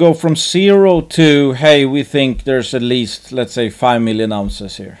they could go from 0 to, hey, we think there's at least, let's say, 5 million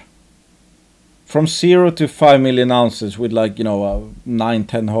ounces here. From 0 to 5 million ounces with, like, you know,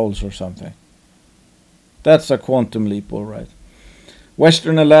 9-10 holes or something. That's a quantum leap, all right.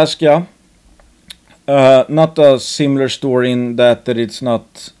 Western Alaska, not a similar story in that it's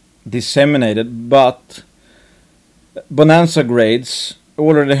not disseminated, but Bonanza grades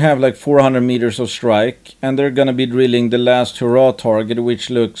already have like 400 meters of strike, and they're going to be drilling the last hurrah target, which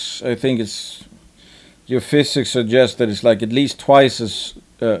looks, I think it's, geophysics suggests that it's like at least twice as,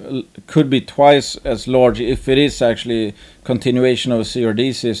 could be twice as large, if it is actually continuation of a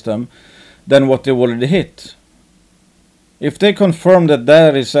CRD system, than what they've already hit. If they confirm that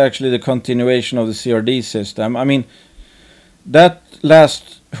that is actually the continuation of the CRD system, I mean, that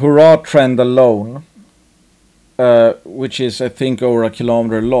last hurrah trend alone, which is, I think, over 1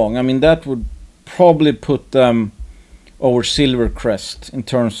 kilometer long, I mean, that would probably put them over Silvercrest in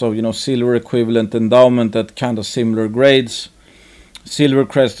terms of, you know, silver equivalent endowment at kind of similar grades.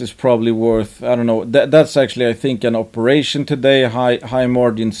 Silvercrest is probably worth, I don't know, that's actually, I think, an operation today, high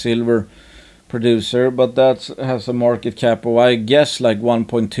margin silver, producer, but that has a market cap of, I guess, like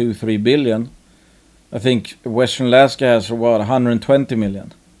 1.23 billion. I think Western Alaska has about 120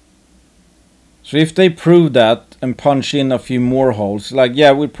 million. So if they prove that and punch in a few more holes, like,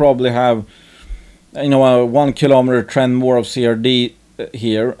 yeah, we probably have, you know, a 1 kilometer trend more of CRD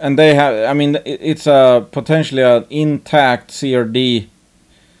here, and they have, I mean, it's a potentially an intact CRD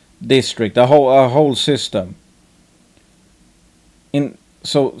district, a whole system.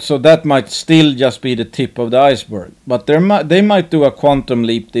 So that might still just be the tip of the iceberg, but they might do a quantum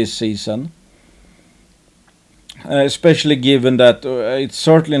leap this season, especially given that it's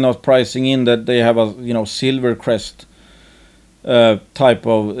certainly not pricing in that they have a, you know, silver crest type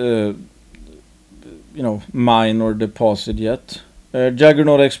of you know, mine or deposit yet.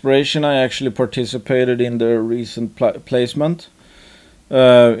 Juggernaut exploration, I actually participated in the recent placement.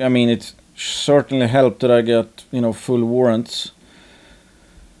 I mean, it certainly helped that I got, you know, full warrants.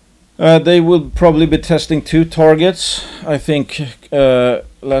 They will probably be testing 2 targets. I think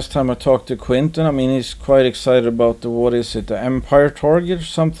last time I talked to Quinton, I mean, he's quite excited about the, what is it, the Empire target or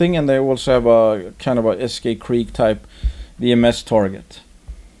something, and they also have a kind of a SK Creek type VMS target.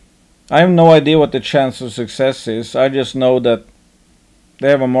 I have no idea what the chance of success is. I just know that they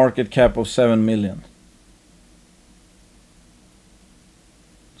have a market cap of 7 million.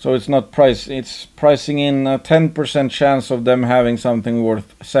 So it's not price, it's pricing in a 10% chance of them having something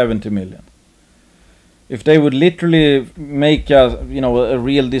worth 70 million. If they would literally make a, you know, a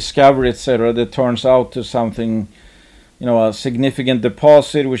real discovery, etc., that turns out to something, you know, a significant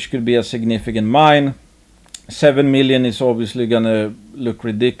deposit, which could be a significant mine, 7 million is obviously gonna look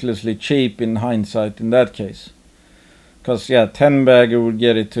ridiculously cheap in hindsight in that case. Because, yeah, 10 bagger would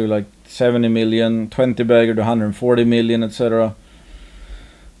get it to like 70 million, 20 bagger to 140 million, etc.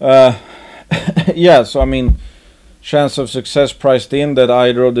 Yeah, so I mean, chance of success priced in that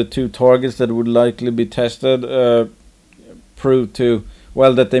either of the 2 targets that would likely be tested prove to,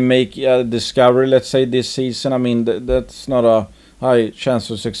 well, that they make a discovery, let's say, this season. I mean, that's not a high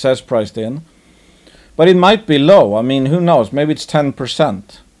chance of success priced in. But it might be low. I mean, who knows? Maybe it's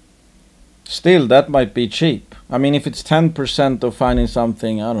 10%. Still, that might be cheap. I mean, if it's 10% of finding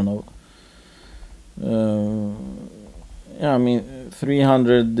something, I don't know. Yeah, I mean,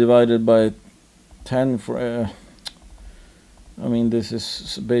 300 divided by 10 for... I mean, this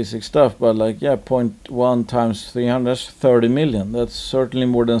is basic stuff, but like, yeah, 0.1 times 300, that's 30 million. That's certainly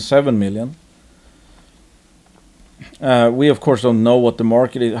more than 7 million. We, of course, don't know what the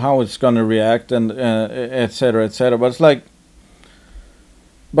market is, how it's going to react, and etc., etc. But it's like...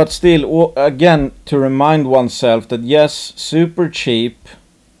 But still, again, to remind oneself that yes, super cheap,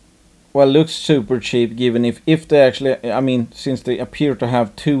 well, looks super cheap given if they actually, I mean, since they appear to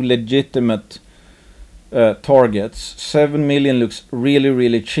have 2 legitimate targets, 7 million looks really,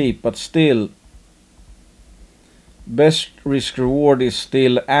 really cheap, but still, best risk reward is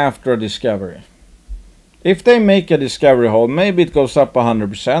still after a discovery. If they make a discovery hole, maybe it goes up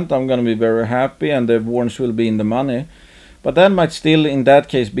 100%, I'm going to be very happy and the warrants will be in the money. But that might still, in that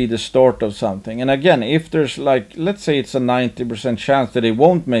case, be the start of something. And again, if there's like, let's say it's a 90% chance that they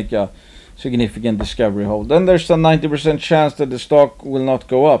won't make a significant discovery hole, then there's a 90% chance that the stock will not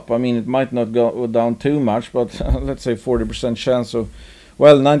go up. I mean, it might not go down too much, but let's say 40% chance of,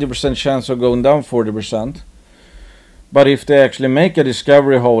 well, 90% chance of going down 40%. But if they actually make a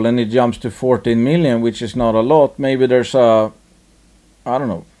discovery hole and it jumps to 14 million, which is not a lot, maybe there's a, I don't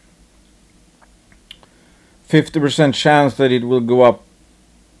know, 50% chance that it will go up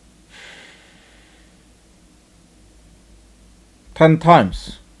 10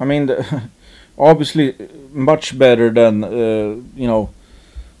 times. I mean, obviously much better than, you know,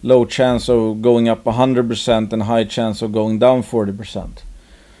 low chance of going up 100% and high chance of going down 40%.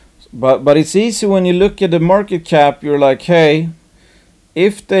 But it's easy when you look at the market cap, you're like, hey,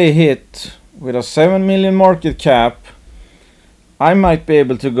 if they hit with a 7 million market cap, I might be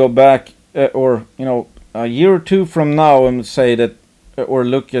able to go back or, you know, a year or 2 from now and say that, or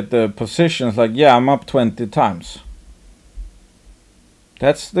look at the positions like, yeah, I'm up 20 times.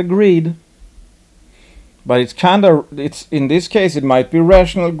 That's the greed. But it's kind of, it's in this case, it might be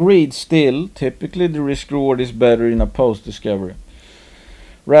rational greed still. Typically, the risk reward is better in a post-discovery.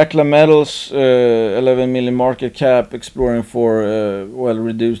 RAK Metals, 11 million market cap, exploring for well,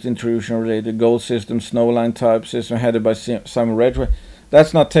 reduced intrusion-related gold system, snowline type system headed by Simon Redway.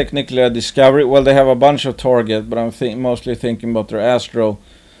 That's not technically a discovery. Well, they have a bunch of targets, but I'm mostly thinking about their Astro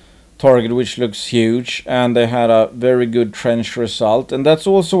target, which looks huge, and they had a very good trench result, and that's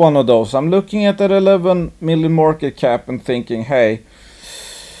also one of those. I'm looking at that 11 million market cap and thinking, hey,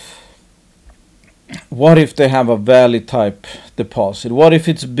 what if they have a valley type deposit? What if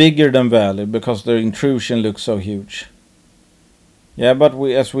it's bigger than valley because their intrusion looks so huge? Yeah, but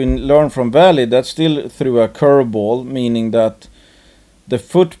as we learn from valley, that's still through a curveball, meaning that the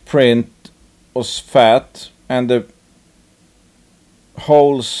footprint was fat and the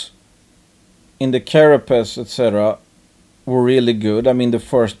holes in the carapace, etc., were really good. I mean, the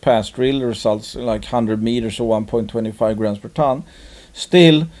first pass drill results like 100 meters or 1.25 grams per ton.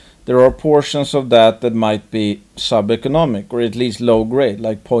 Still, there are portions of that might be sub-economic or at least low grade,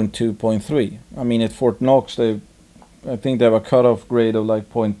 like 0.2, 0.3. I mean, at Fort Knox, I think they have a cutoff grade of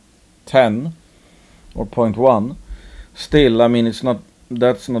like 0.10 or 0.1. Still, I mean,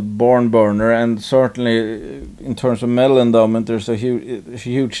 that's not barn burner, and certainly in terms of metal endowment, there's a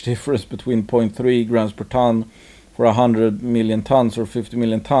huge difference between 0.3 grams per ton for 100 million tons or 50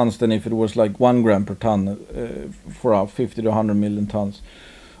 million tons than if it was like 1 gram per ton for 50 to 100 million tons,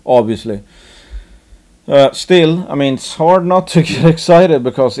 obviously. Still, I mean, it's hard not to get excited,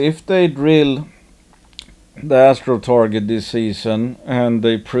 because if they drill the Astro target this season and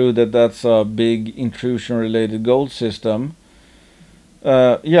they prove that that's a big intrusion related gold system,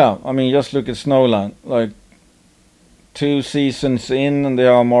 yeah, I mean, just look at Snowline, like 2 seasons in and they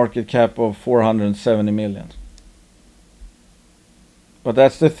have a market cap of 470 million. But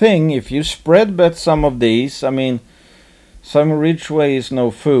that's the thing, if you spread bet some of these, I mean, Simon Ridgway is no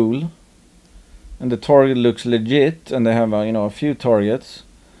fool, and the target looks legit, and they have a few targets.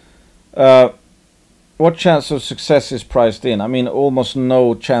 What chance of success is priced in? I mean, almost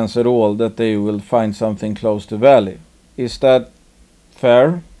no chance at all that they will find something close to valley. Is that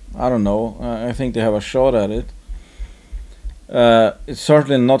fair? I don't know. I think they have a shot at it. It's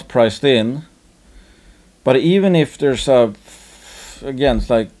certainly not priced in. But even if there's again, it's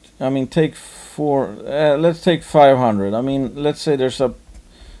like, I mean, let's take 500. I mean, let's say there's a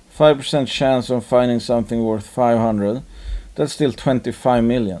 5% chance of finding something worth 500. That's still 25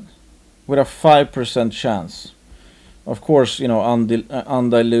 million. With a 5% chance. Of course,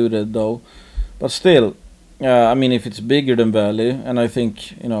 undiluted though. But still, I mean, if it's bigger than valley, and I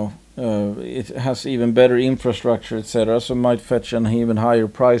think, it has even better infrastructure, etc., so it might fetch an even higher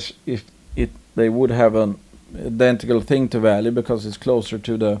price if they would have an identical thing to valley, because it's closer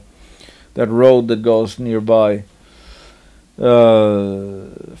to that road that goes nearby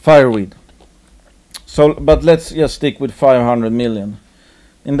Fireweed. So, but let's just stick with 500 million.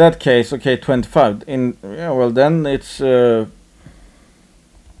 In that case, okay, 25. Then it's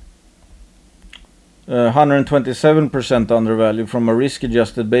 127% undervalued from a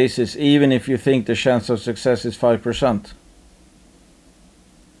risk-adjusted basis, even if you think the chance of success is 5%.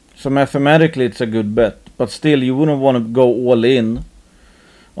 So mathematically, it's a good bet, but still, you wouldn't want to go all in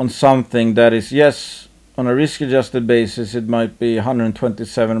on something that is, yes, on a risk-adjusted basis, it might be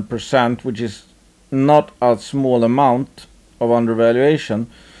 127%, which is not a small amount of undervaluation,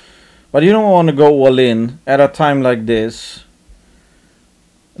 but you don't want to go all in at a time like this.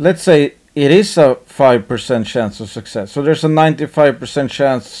 Let's say it is a 5% chance of success, so there's a 95%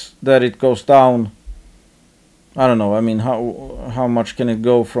 chance that it goes down. I don't know, I mean, how much can it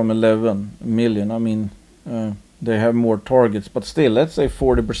go from 11 million? I mean, they have more targets, but still, let's say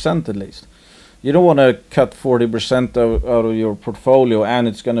 40% at least. You don't want to cut 40% out of your portfolio, and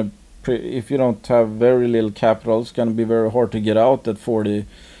it's going to, if you don't have very little capital, it's going to be very hard to get out at 40%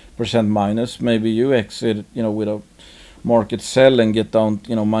 minus. Maybe you exit, with a market sell and get down,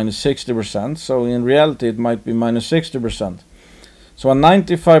 minus 60%. So in reality, it might be minus 60%. So a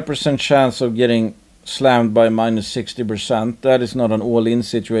 95% chance of getting slammed by minus 60%, that is not an all-in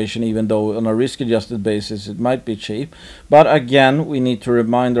situation, even though on a risk-adjusted basis it might be cheap. But again, we need to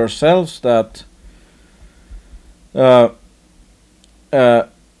remind ourselves that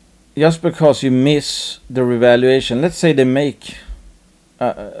just because you miss the revaluation, let's say they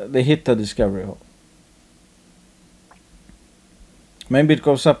hit the discovery hole. Maybe it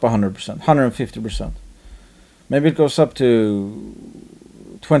goes up 100%, 150%. Maybe it goes up to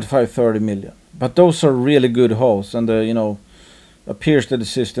 25-30 million. But those are really good holes, and appears that the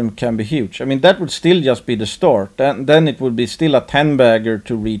system can be huge. I mean, that would still just be the start. Then it would be still a 10-bagger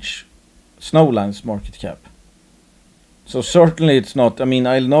to reach Snowline's market cap. So certainly it's not, I mean,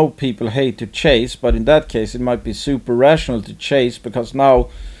 I know people hate to chase, but in that case it might be super rational to chase, because now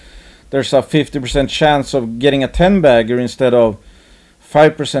there's a 50% chance of getting a 10-bagger instead of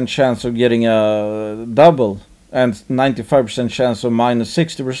 5% chance of getting a double and 95% chance of minus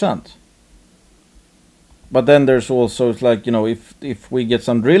 60%. But then there's also, it's like, if we get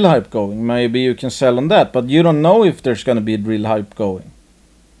some drill hype going, maybe you can sell on that, but you don't know if there's going to be a drill hype going,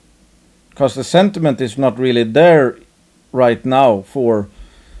 because the sentiment is not really there right now for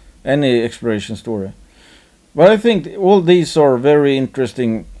any exploration story. But I think all these are very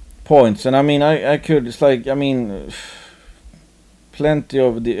interesting points, and I mean, I could, it's like, I mean, plenty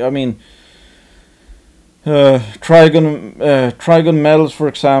of the, I mean, Trigon Metals, for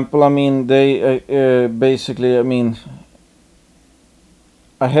example, I mean, they basically, I mean,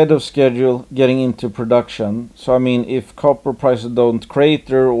 ahead of schedule getting into production. So I mean, if copper prices don't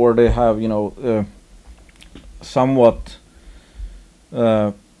crater, or they have, you know, somewhat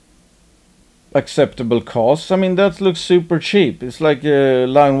acceptable costs, I mean, that looks super cheap. It's like a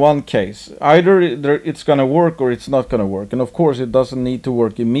line 1 case. Either it's gonna work or it's not gonna work. And of course it doesn't need to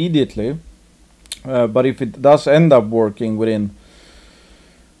work immediately, but if it does end up working within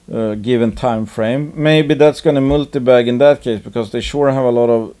given time frame, maybe that's going to multi-bag in that case, because they sure have a lot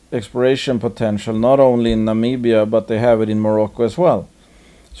of exploration potential, not only in Namibia, but they have it in Morocco as well.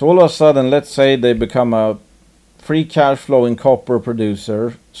 So all of a sudden, let's say they become a free cash flowing copper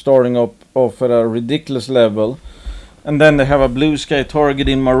producer, starting off at a ridiculous level, and then they have a blue sky target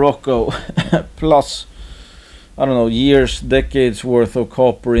in Morocco plus, I don't know, years, decades worth of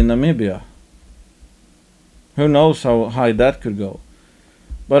copper in Namibia. Who knows how high that could go.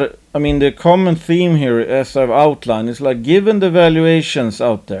 But I mean, the common theme here, as I've outlined, is like, given the valuations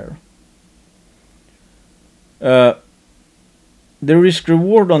out there, the risk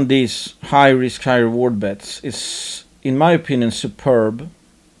reward on these high risk, high reward bets is, in my opinion, superb,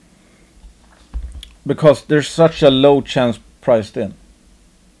 because there's such a low chance priced in.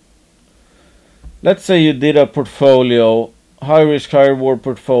 Let's say you did a portfolio, high risk, high reward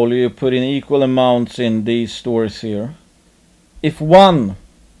portfolio, you put in equal amounts in these stores here. If one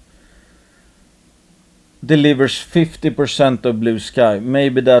delivers 50% of blue sky,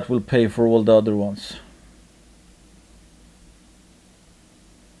 maybe that will pay for all the other ones.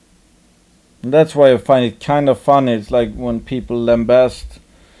 And that's why I find it kind of funny. It's like when people lambast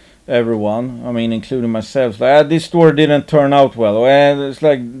everyone, I mean, including myself, like, this store didn't turn out well, or it's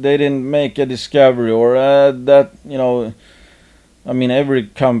like they didn't make a discovery, or that, you know, I mean, every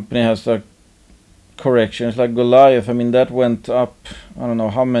company has a correction. It's like Goliath, I mean, that went up I don't know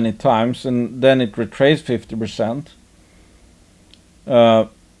how many times, and then it retraced 50%.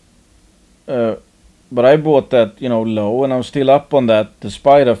 But I bought that, you know, low, and I'm still up on that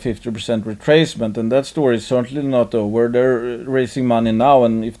despite a 50% retracement, and that story is certainly not over. They're raising money now,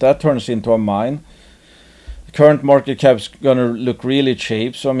 and if that turns into a mine, the current market cap is gonna look really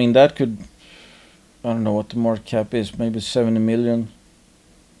cheap. So I mean, that could, I don't know what the market cap is, maybe 70 million.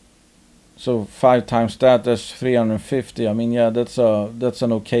 So 5 times that, that's 350. I mean, yeah, that's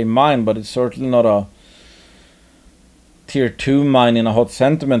an okay mine, but it's certainly not a tier 2 mine in a hot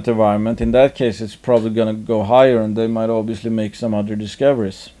sentiment environment. In that case, it's probably going to go higher, and they might obviously make some other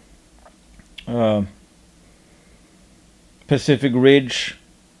discoveries. Pacific Ridge,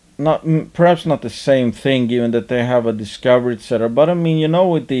 perhaps not the same thing, given that they have a discovery, etc. But I mean, you know,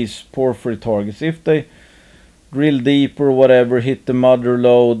 with these porphyry targets, if they drill deep or whatever, hit the mother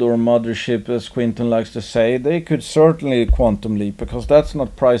lode or mothership, as Quinton likes to say, they could certainly quantum leap, because that's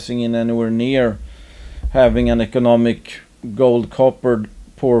not pricing in anywhere near having an economic gold copper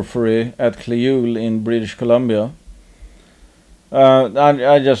porphyry at Cleule in British Columbia.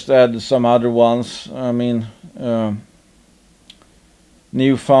 I just add some other ones. I mean,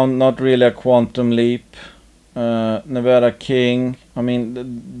 Newfound, not really a quantum leap. Nevada King, I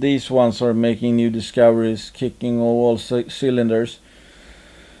mean, these ones are making new discoveries, kicking all cylinders.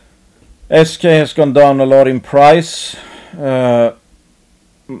 SK has gone down a lot in price.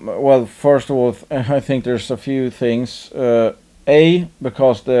 Well, first of all, I think there's a few things.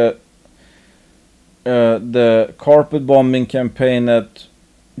 Because the carpet bombing campaign at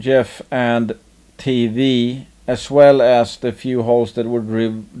Jeff and TV, as well as the few holes that were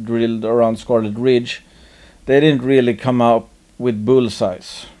drilled around Scarlet Ridge, they didn't really come up with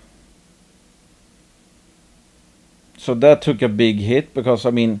bullseyes. So that took a big hit, because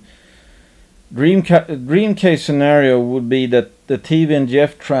I mean, dream case scenario would be that the TV and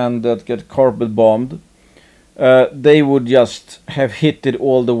Jeff trend that get carpet bombed, they would just have hit it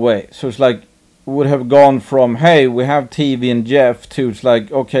all the way. So it's like, would have gone from, hey, we have TV and Jeff, to it's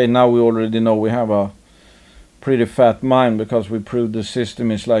like, okay, now we already know we have a pretty fat mine, because we proved the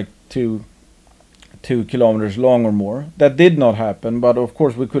system is like 2 kilometers long or more. That did not happen, but of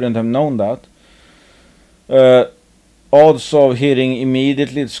course we couldn't have known that. Odds of hitting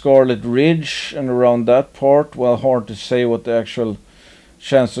immediately at Scarlet Ridge and around that part, well, hard to say what the actual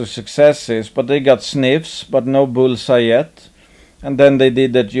chance of success is, but they got sniffs, but no bullseye yet. And then they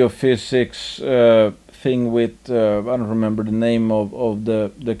did that geophysics thing with, I don't remember the name of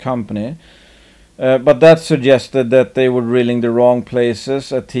the company. But that suggested that they were drilling the wrong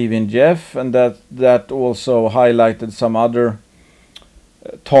places at TV and Jeff, and that also highlighted some other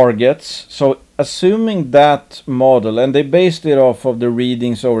targets. So assuming that model, and they based it off of the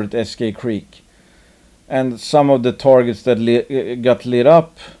readings over at SK Creek, and some of the targets that got lit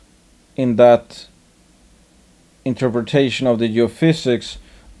up in that interpretation of the geophysics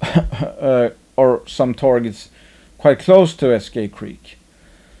or some targets quite close to SK Creek.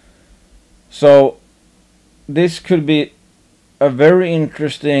 So this could be a very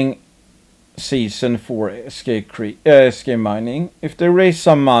interesting season for SK mining. If they raise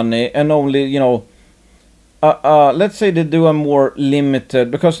some money and only, you know, let's say they do a more limited,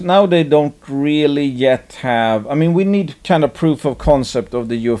 because now they don't really yet have, I mean, we need kind of proof of concept of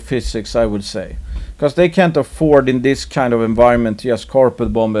the geophysics, I would say, because they can't afford in this kind of environment to just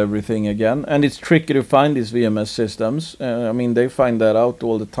carpet bomb everything again, and it's tricky to find these VMS systems. I mean, they find that out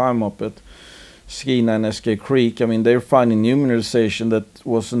all the time up at Skina and SK Creek. I mean, they're finding new mineralization that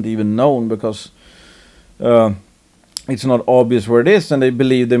wasn't even known because it's not obvious where it is, and they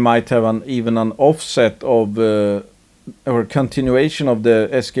believe they might have even an offset of or continuation of the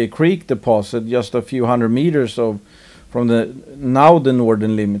SK Creek deposit just a few hundred meters from the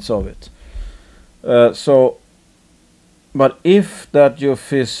northern limits of it. So, but if that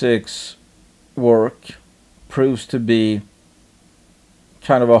geophysics work proves to be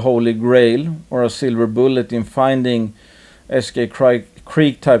kind of a holy grail or a silver bullet in finding SK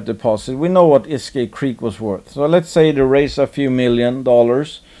Creek type deposit, we know what SK Creek was worth. So let's say they raise a few $1 million,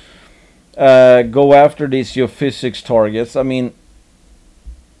 go after these geophysics targets. I mean,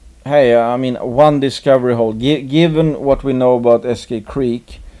 hey, I mean, one discovery hole, given what we know about SK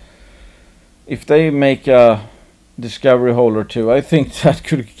Creek, if they make a discovery hole or two, I think that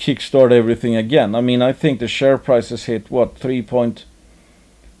could kickstart everything again. I mean, I think the share price has hit what,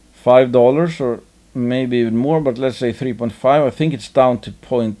 $3.5 or maybe even more, but let's say 3.5. I think it's down to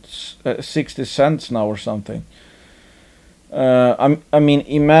 60 cents now or something. I mean,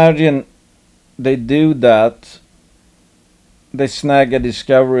 imagine they do that, they snag a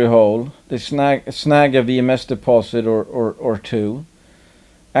discovery hole, they snag a VMS deposit or two,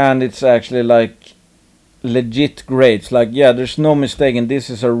 and it's actually like legit grades. Like, yeah, there's no mistake, and this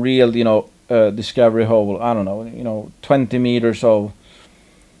is a real, you know, discovery hole. I don't know, you know, 20 meters of,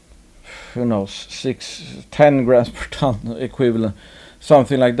 who knows, 10 grams per ton equivalent,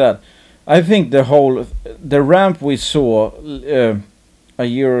 something like that. I think the ramp we saw a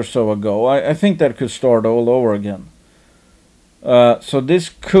year or so ago, I think that could start all over again. So this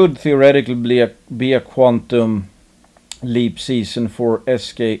could theoretically be a quantum leap season for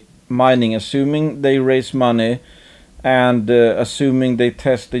SK mining, assuming they raise money and assuming they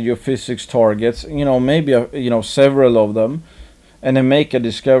test the geophysics targets, you know, maybe you know, several of them, and then make a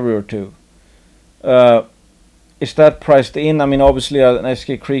discovery or two. Is that priced in? I mean, obviously an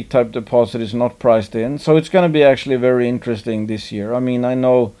SK Creek type deposit is not priced in, so it's going to be actually very interesting this year. I mean, I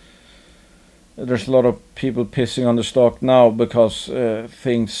know there's a lot of people pissing on the stock now because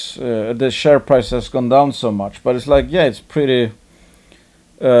the share price has gone down so much, but it's like, yeah, it's pretty,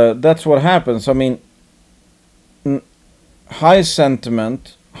 that's what happens. I mean, high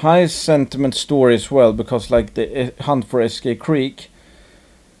sentiment story as well, because like the hunt for SK Creek,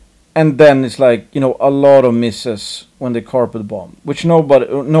 and then it's like, you know, a lot of misses when they carpet bomb, which no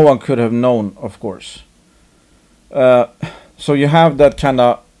one could have known, of course. So you have that kind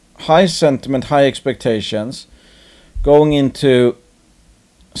of high sentiment, high expectations, going into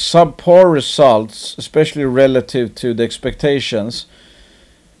subpar results, especially relative to the expectations,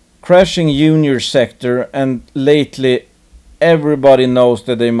 crashing junior sector, and lately everybody knows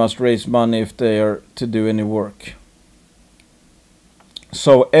that they must raise money if they are to do any work.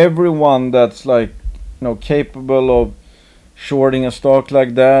 So everyone that's like, you know, capable of shorting a stock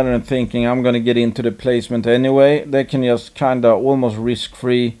like that and thinking I'm going to get into the placement anyway, they can just kind of almost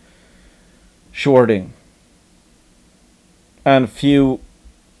risk-free shorting. And few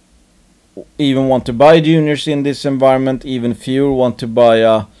even want to buy juniors in this environment, even fewer want to buy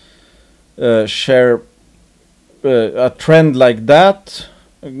a share, a trend like that,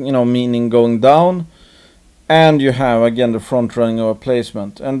 you know, meaning going down. And you have again the front running of a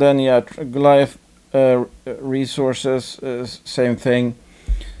placement, and then yeah, Goliath resources, same thing.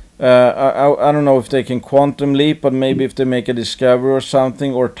 I don't know if they can quantum leap, but maybe if they make a discovery or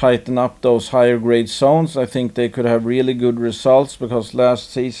something, or tighten up those higher grade zones, I think they could have really good results, because last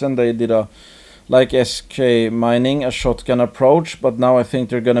season they did like SK mining, a shotgun approach, but now I think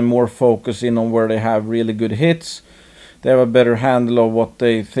they're gonna more focus in on where they have really good hits. They have a better handle of what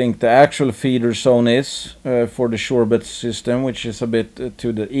they think the actual feeder zone is for the Shorebet system, which is a bit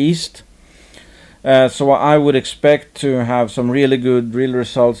to the east. So I would expect to have some really good drill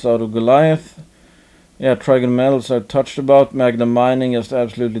results out of Goliath. Yeah, Trigon Metals I touched about. Magnum Mining is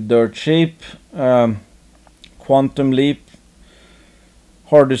absolutely dirt cheap. Quantum Leap,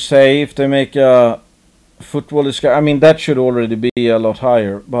 hard to say if they make a footwall discovery. I mean, that should already be a lot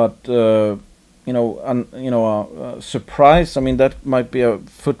higher, but a surprise. I mean, that might be a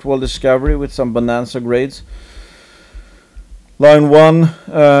footwall discovery with some bonanza grades. Line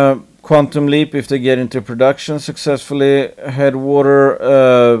 1, Quantum Leap, if they get into production successfully.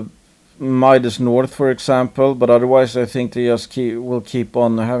 Headwater, Midas North, for example, but otherwise I think they just will keep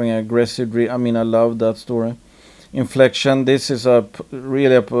on having aggressive. I mean, I love that story. Inflection, this is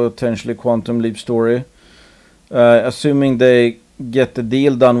really a potentially Quantum Leap story. Assuming they get the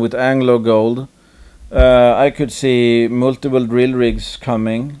deal done with Anglo Gold, I could see multiple drill rigs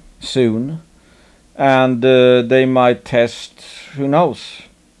coming soon, and they might test, who knows,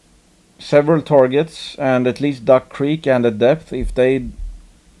 several targets, and at least Duck Creek and a depth. If they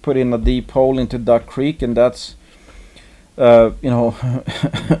put in a deep hole into Duck Creek and that's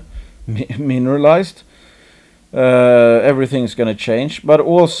mineralized, everything's gonna change. But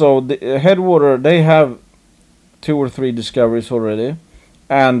also the Headwater, they have 2 or 3 discoveries already,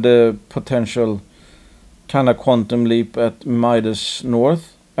 and potential kind of Quantum Leap at Midas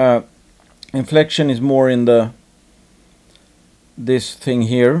North. Inflection is more in this thing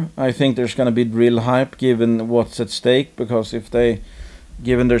here. I think there's gonna be drill hype given what's at stake, because if they,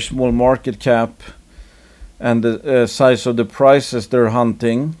 given their small market cap and the size of the prices they're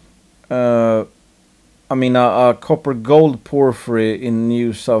hunting, I mean, a copper gold porphyry in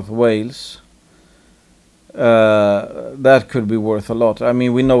New South Wales, that could be worth a lot. I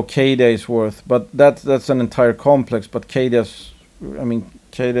mean, we know Cadia is worth, but that's an entire complex. But Cadia's, I mean,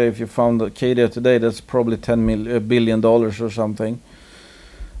 Cadia, if you found Cadia today, that's probably $10 billion or something.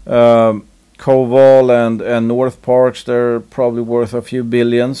 Koval and North Parks, they're probably worth a few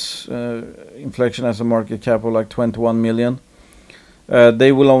billions. Inflection has a market cap of like 21 million.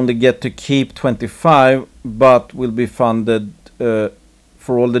 They will only get to keep 25, but will be funded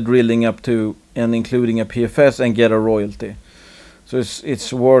for all the drilling up to and including a PFS and get a royalty. So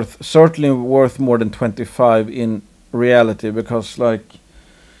it's certainly worth more than 25 in reality, because like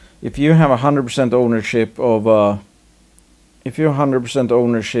if you have 100% ownership of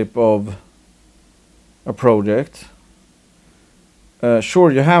a project,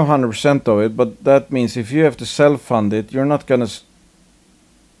 sure, you have 100% of it, but that means if you have to self-fund it, you're not gonna.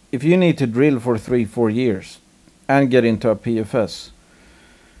 If you need to drill for 3-4 years and get into a PFS,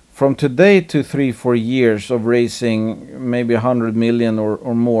 from today to 3-4 years of raising maybe 100 million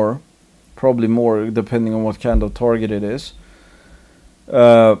or more, probably more depending on what kind of target it is.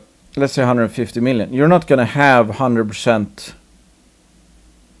 Let's say 150 million. You're not gonna have 100%.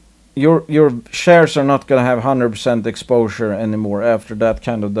 Your shares are not going to have 100% exposure anymore after that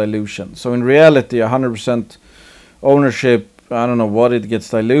kind of dilution. So in reality, 100% ownership, I don't know what it gets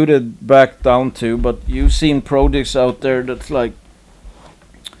diluted back down to, but you've seen projects out there that's like,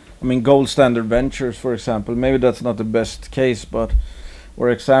 I mean, Gold Standard Ventures, for example. Maybe that's not the best case, but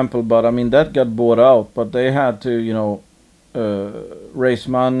example, but I mean, that got bought out, but they had to, raise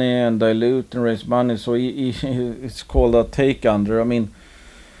money and dilute and raise money. So it's called a take under. I mean,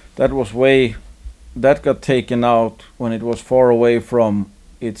 that got taken out when it was far away from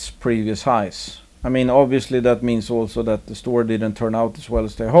its previous highs. I mean, obviously that means also that the store didn't turn out as well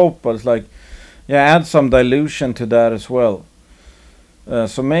as they hoped, but it's like, yeah, add some dilution to that as well.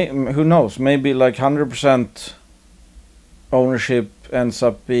 So who knows, maybe like 100% ownership ends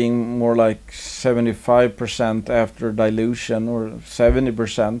up being more like 75% after dilution, or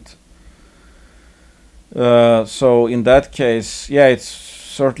 70%. So in that case, yeah, it's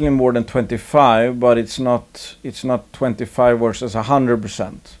certainly more than 25, but it's not 25 versus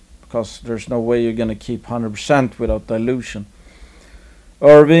 100%, because there's no way you're gonna keep 100% without dilution.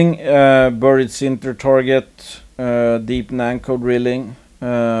 Irving, buried sinter target, deep Nanko drilling.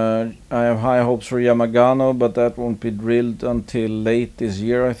 I have high hopes for Yamagano, but that won't be drilled until late this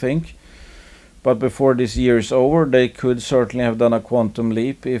year, I think. But before this year is over, they could certainly have done a Quantum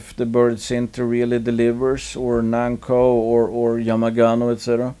Leap if the buried sinter really delivers, or Nanko or Yamagano,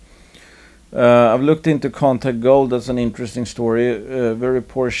 etc. I've looked into Contact Gold. That's an interesting story. Very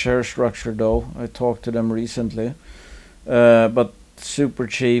poor share structure though. I talked to them recently, but super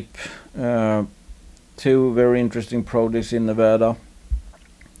cheap. 2 very interesting projects in Nevada,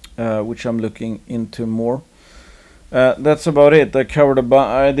 which I'm looking into more. That's about it.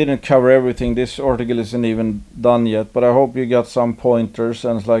 I didn't cover everything. This article isn't even done yet, but I hope you got some pointers.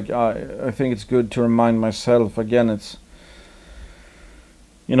 And it's like, I think it's good to remind myself again. It's,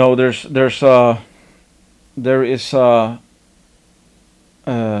 there's there is a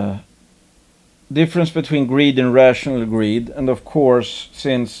difference between greed and rational greed, and of course,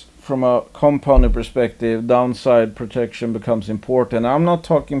 since from a compounder perspective, downside protection becomes important. I'm not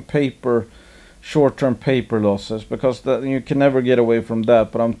talking short-term paper losses, because you can never get away from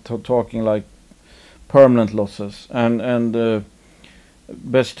that, but I'm talking like permanent losses. And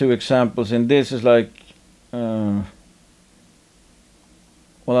best two examples in this is like, well,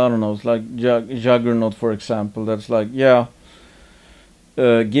 I don't know, it's like JUGR, for example. That's like, yeah,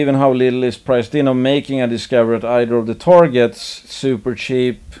 given how little is priced in on making a discovery at either of the targets, super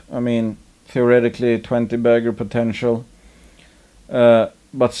cheap. I mean, theoretically 20 bagger potential,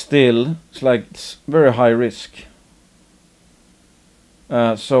 but still, it's very high risk.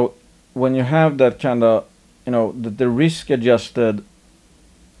 So when you have that kind of, the risk adjusted,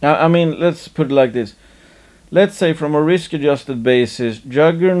 I mean, let's put it like this. Let's say from a risk adjusted basis,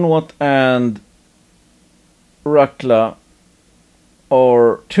 Juggernaut and RAK are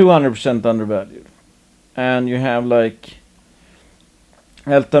 200% undervalued, and you have like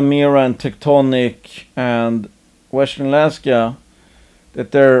Altamira and Tectonic and Western Alaska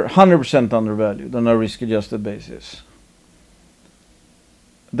that they're 100% undervalued on a risk adjusted basis.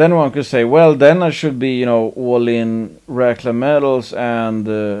 Then one could say, well, then I should be, all in RAK metals and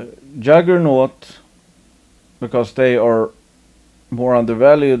Juggernaut, because they are more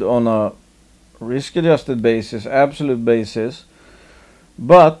undervalued on a risk adjusted basis, absolute basis.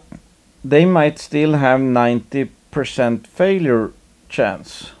 But they might still have 90% failure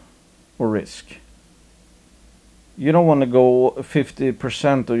chance or risk. You don't want to go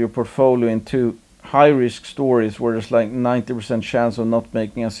 50% of your portfolio into high risk stories where there's like 90% chance of not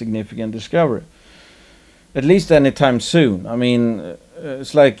making a significant discovery, at least anytime soon. I mean,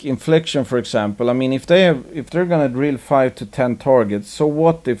 it's like Inflection, for example. I mean, if they're gonna drill 5 to 10 targets, so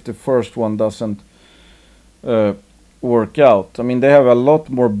what if the first one doesn't work out? I mean, they have a lot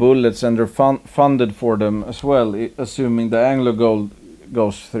more bullets and they're funded for them as well, assuming the Anglo Gold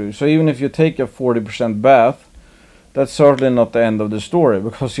goes through. So even if you take a 40% bath, that's certainly not the end of the story,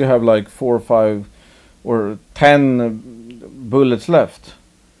 because you have like 4 or 5 or 10 bullets left.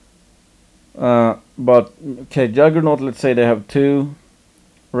 But okay, Juggernaut, let's say they have 2,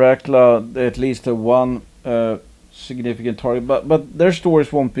 Rakla they at least have 1 significant target, but their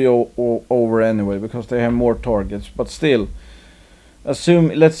stories won't be over anyway, because they have more targets. But still,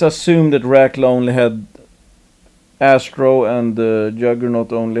 let's assume that Rakla only had Astro and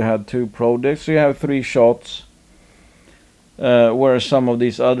Juggernaut only had 2 projects, so you have 3 shots. Whereas some of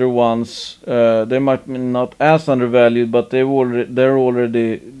these other ones, they might be not as undervalued, but they're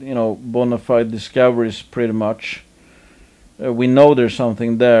already bona fide discoveries pretty much. We know there's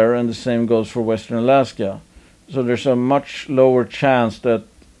something there, and the same goes for Western Alaska. So there's a much lower chance that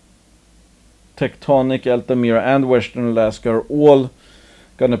Tectonic, Altamira, and Western Alaska are all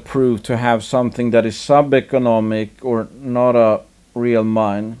gonna prove to have something that is sub-economic or not a real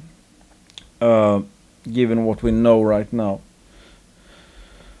mine, given what we know right now.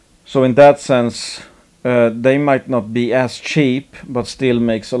 So in that sense, they might not be as cheap, but still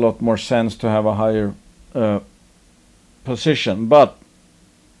makes a lot more sense to have a higher position. But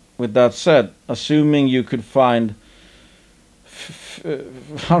with that said, assuming you could find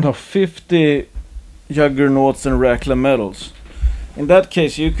 50 Juggernauts and RAK metals, in that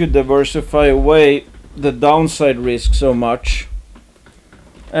case you could diversify away the downside risk so much.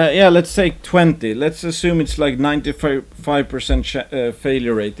 Yeah, let's take 20. Let's assume it's like 95%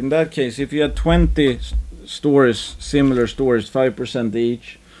 failure rate. In that case, if you had 20 stories, similar stories, 5%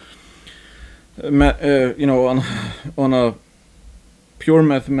 each, on a pure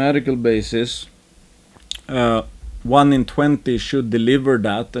mathematical basis, 1 in 20 should deliver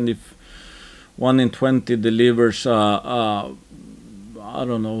that. And if 1 in 20 delivers I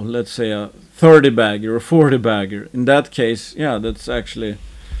don't know, let's say a 30 bagger or 40 bagger, in that case, yeah, that's actually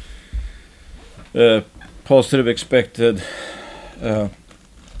positive expected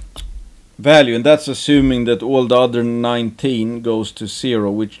value, and that's assuming that all the other 19 goes to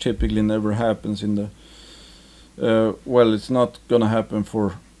 0, which typically never happens in the well, it's not gonna happen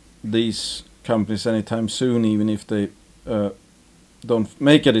for these companies anytime soon, even if they don't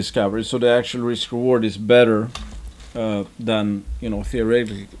make a discovery. So the actual risk reward is better than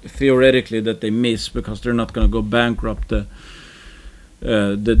theoretically that they miss, because they're not gonna go bankrupt the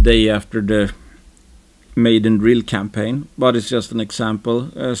day after the maiden drill campaign. But it's just an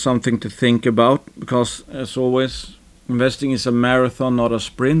example, something to think about, because as always, investing is a marathon, not a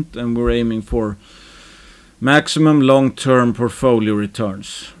sprint, and we're aiming for maximum long-term portfolio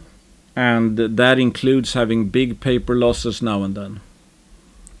returns, and that includes having big paper losses now and then,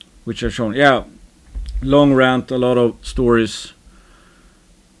 which are shown. Yeah, long rant, a lot of stories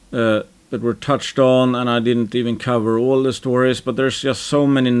that were touched on, and I didn't even cover all the stories, but there's just so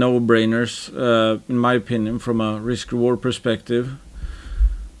many no-brainers, in my opinion, from a risk-reward perspective.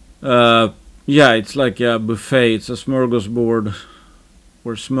 Yeah, it's like a buffet. It's a smorgasbord,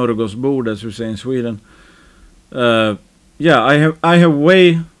 or smörgåsbord, as we say in Sweden. Yeah, I have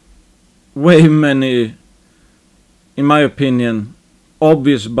way many, in my opinion,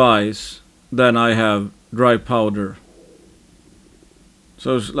 obvious buys than I have dry powder.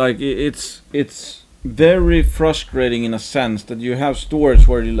 So it's like it's very frustrating in a sense that you have stores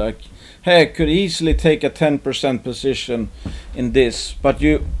where you like, hey, I could easily take a 10% position in this, but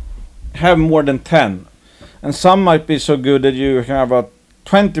you have more than 10, and some might be so good that you have a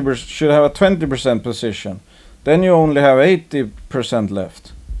 20%, should have a 20% position. Then you only have 80%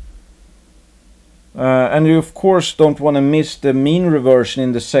 left. And you of course don't want to miss the mean reversion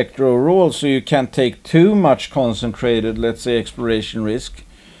in the sector overall, so you can't take too much concentrated, let's say, exploration risk,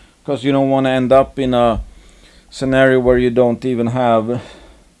 because you don't want to end up in a scenario where you don't even have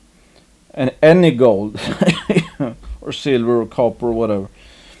any gold or silver or copper or whatever.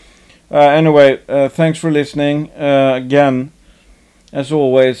 Anyway, thanks for listening. Again, as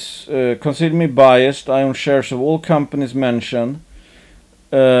always, consider me biased. I own shares of all companies mentioned.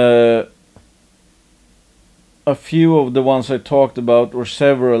 A few of the ones I talked about, or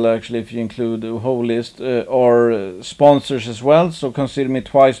several actually if you include the whole list, are sponsors as well, so consider me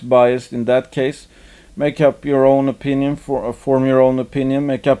twice biased in that case. Make up your own opinion, form your own opinion,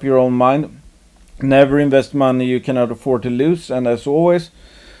 make up your own mind. Never invest money you cannot afford to lose, and as always,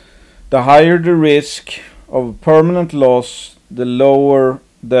 the higher the risk of permanent loss, the lower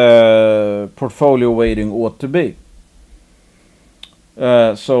the portfolio weighting ought to be.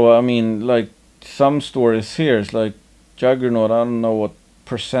 So I mean, like, some stories here, it's like Juggernaut, I don't know what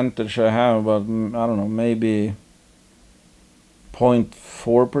percentage I have, but I don't know, maybe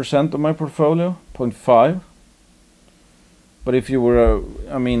 0.4% of my portfolio, 0.5. But if you were,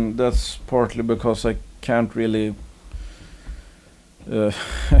 I mean, that's partly because I can't really,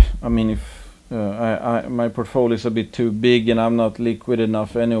 I mean, if my portfolio is a bit too big and I'm not liquid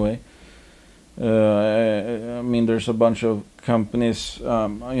enough anyway. I mean, there's a bunch of companies, you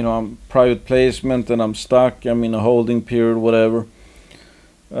know, I'm private placement and I'm stuck, I'm in a holding period, whatever.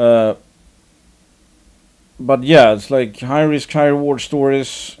 But yeah, it's like high risk, high reward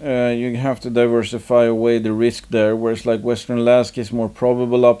stories. You have to diversify away the risk there, whereas like Western Alaska is more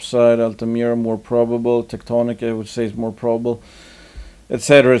probable upside, Altamira more probable, Tectonic I would say is more probable,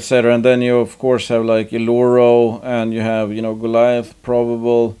 etc., etc. And then you of course have like Eloro, and you have, you know, Goliath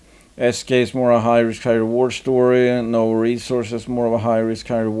probable. SK is more a high risk, high reward story, and No Resources more of a high risk,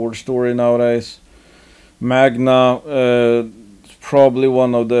 high reward story nowadays. Magna, probably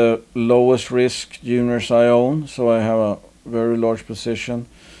one of the lowest risk juniors I own, so I have a very large position.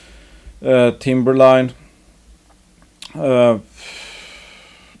 Timberline, that's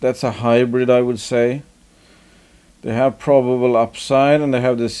a hybrid, I would say. They have probable upside and they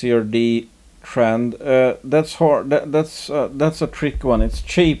have the CRD trend. That's hard. That's a trick one. It's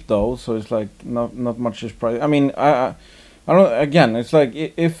cheap though, so it's like not much is price. I mean, I don't. Again, it's like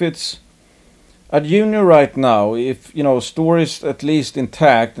if it's a junior right now, if you know stories at least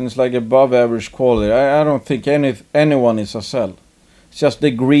intact and it's like above average quality, I don't think anyone is a sell. It's just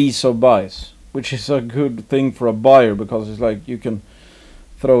degrees of buys, which is a good thing for a buyer, because it's like you can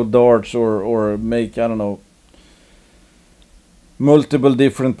throw darts or make, I don't know, multiple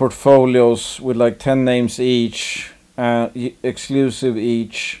different portfolios with like 10 names each, exclusive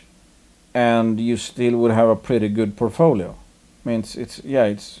each, and you still would have a pretty good portfolio. I mean,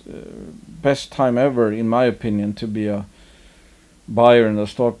 it's best time ever, in my opinion, to be a buyer and a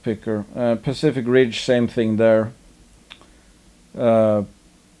stock picker. Pacific Ridge, same thing there.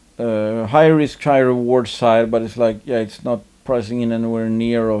 High risk, high reward side, but it's like, yeah, it's not pricing in anywhere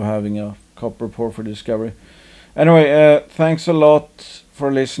near of having a copper pour for discovery. Anyway, thanks a lot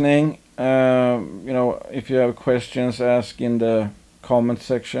for listening. You know, if you have questions, ask in the comment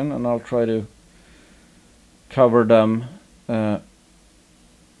section, and I'll try to cover them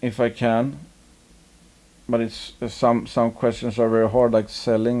if I can. But it's some questions are very hard, like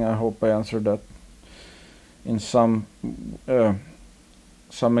selling. I hope I answered that in some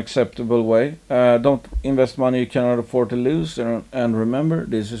acceptable way. Don't invest money you cannot afford to lose, and remember,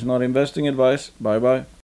 this is not investing advice. Bye bye.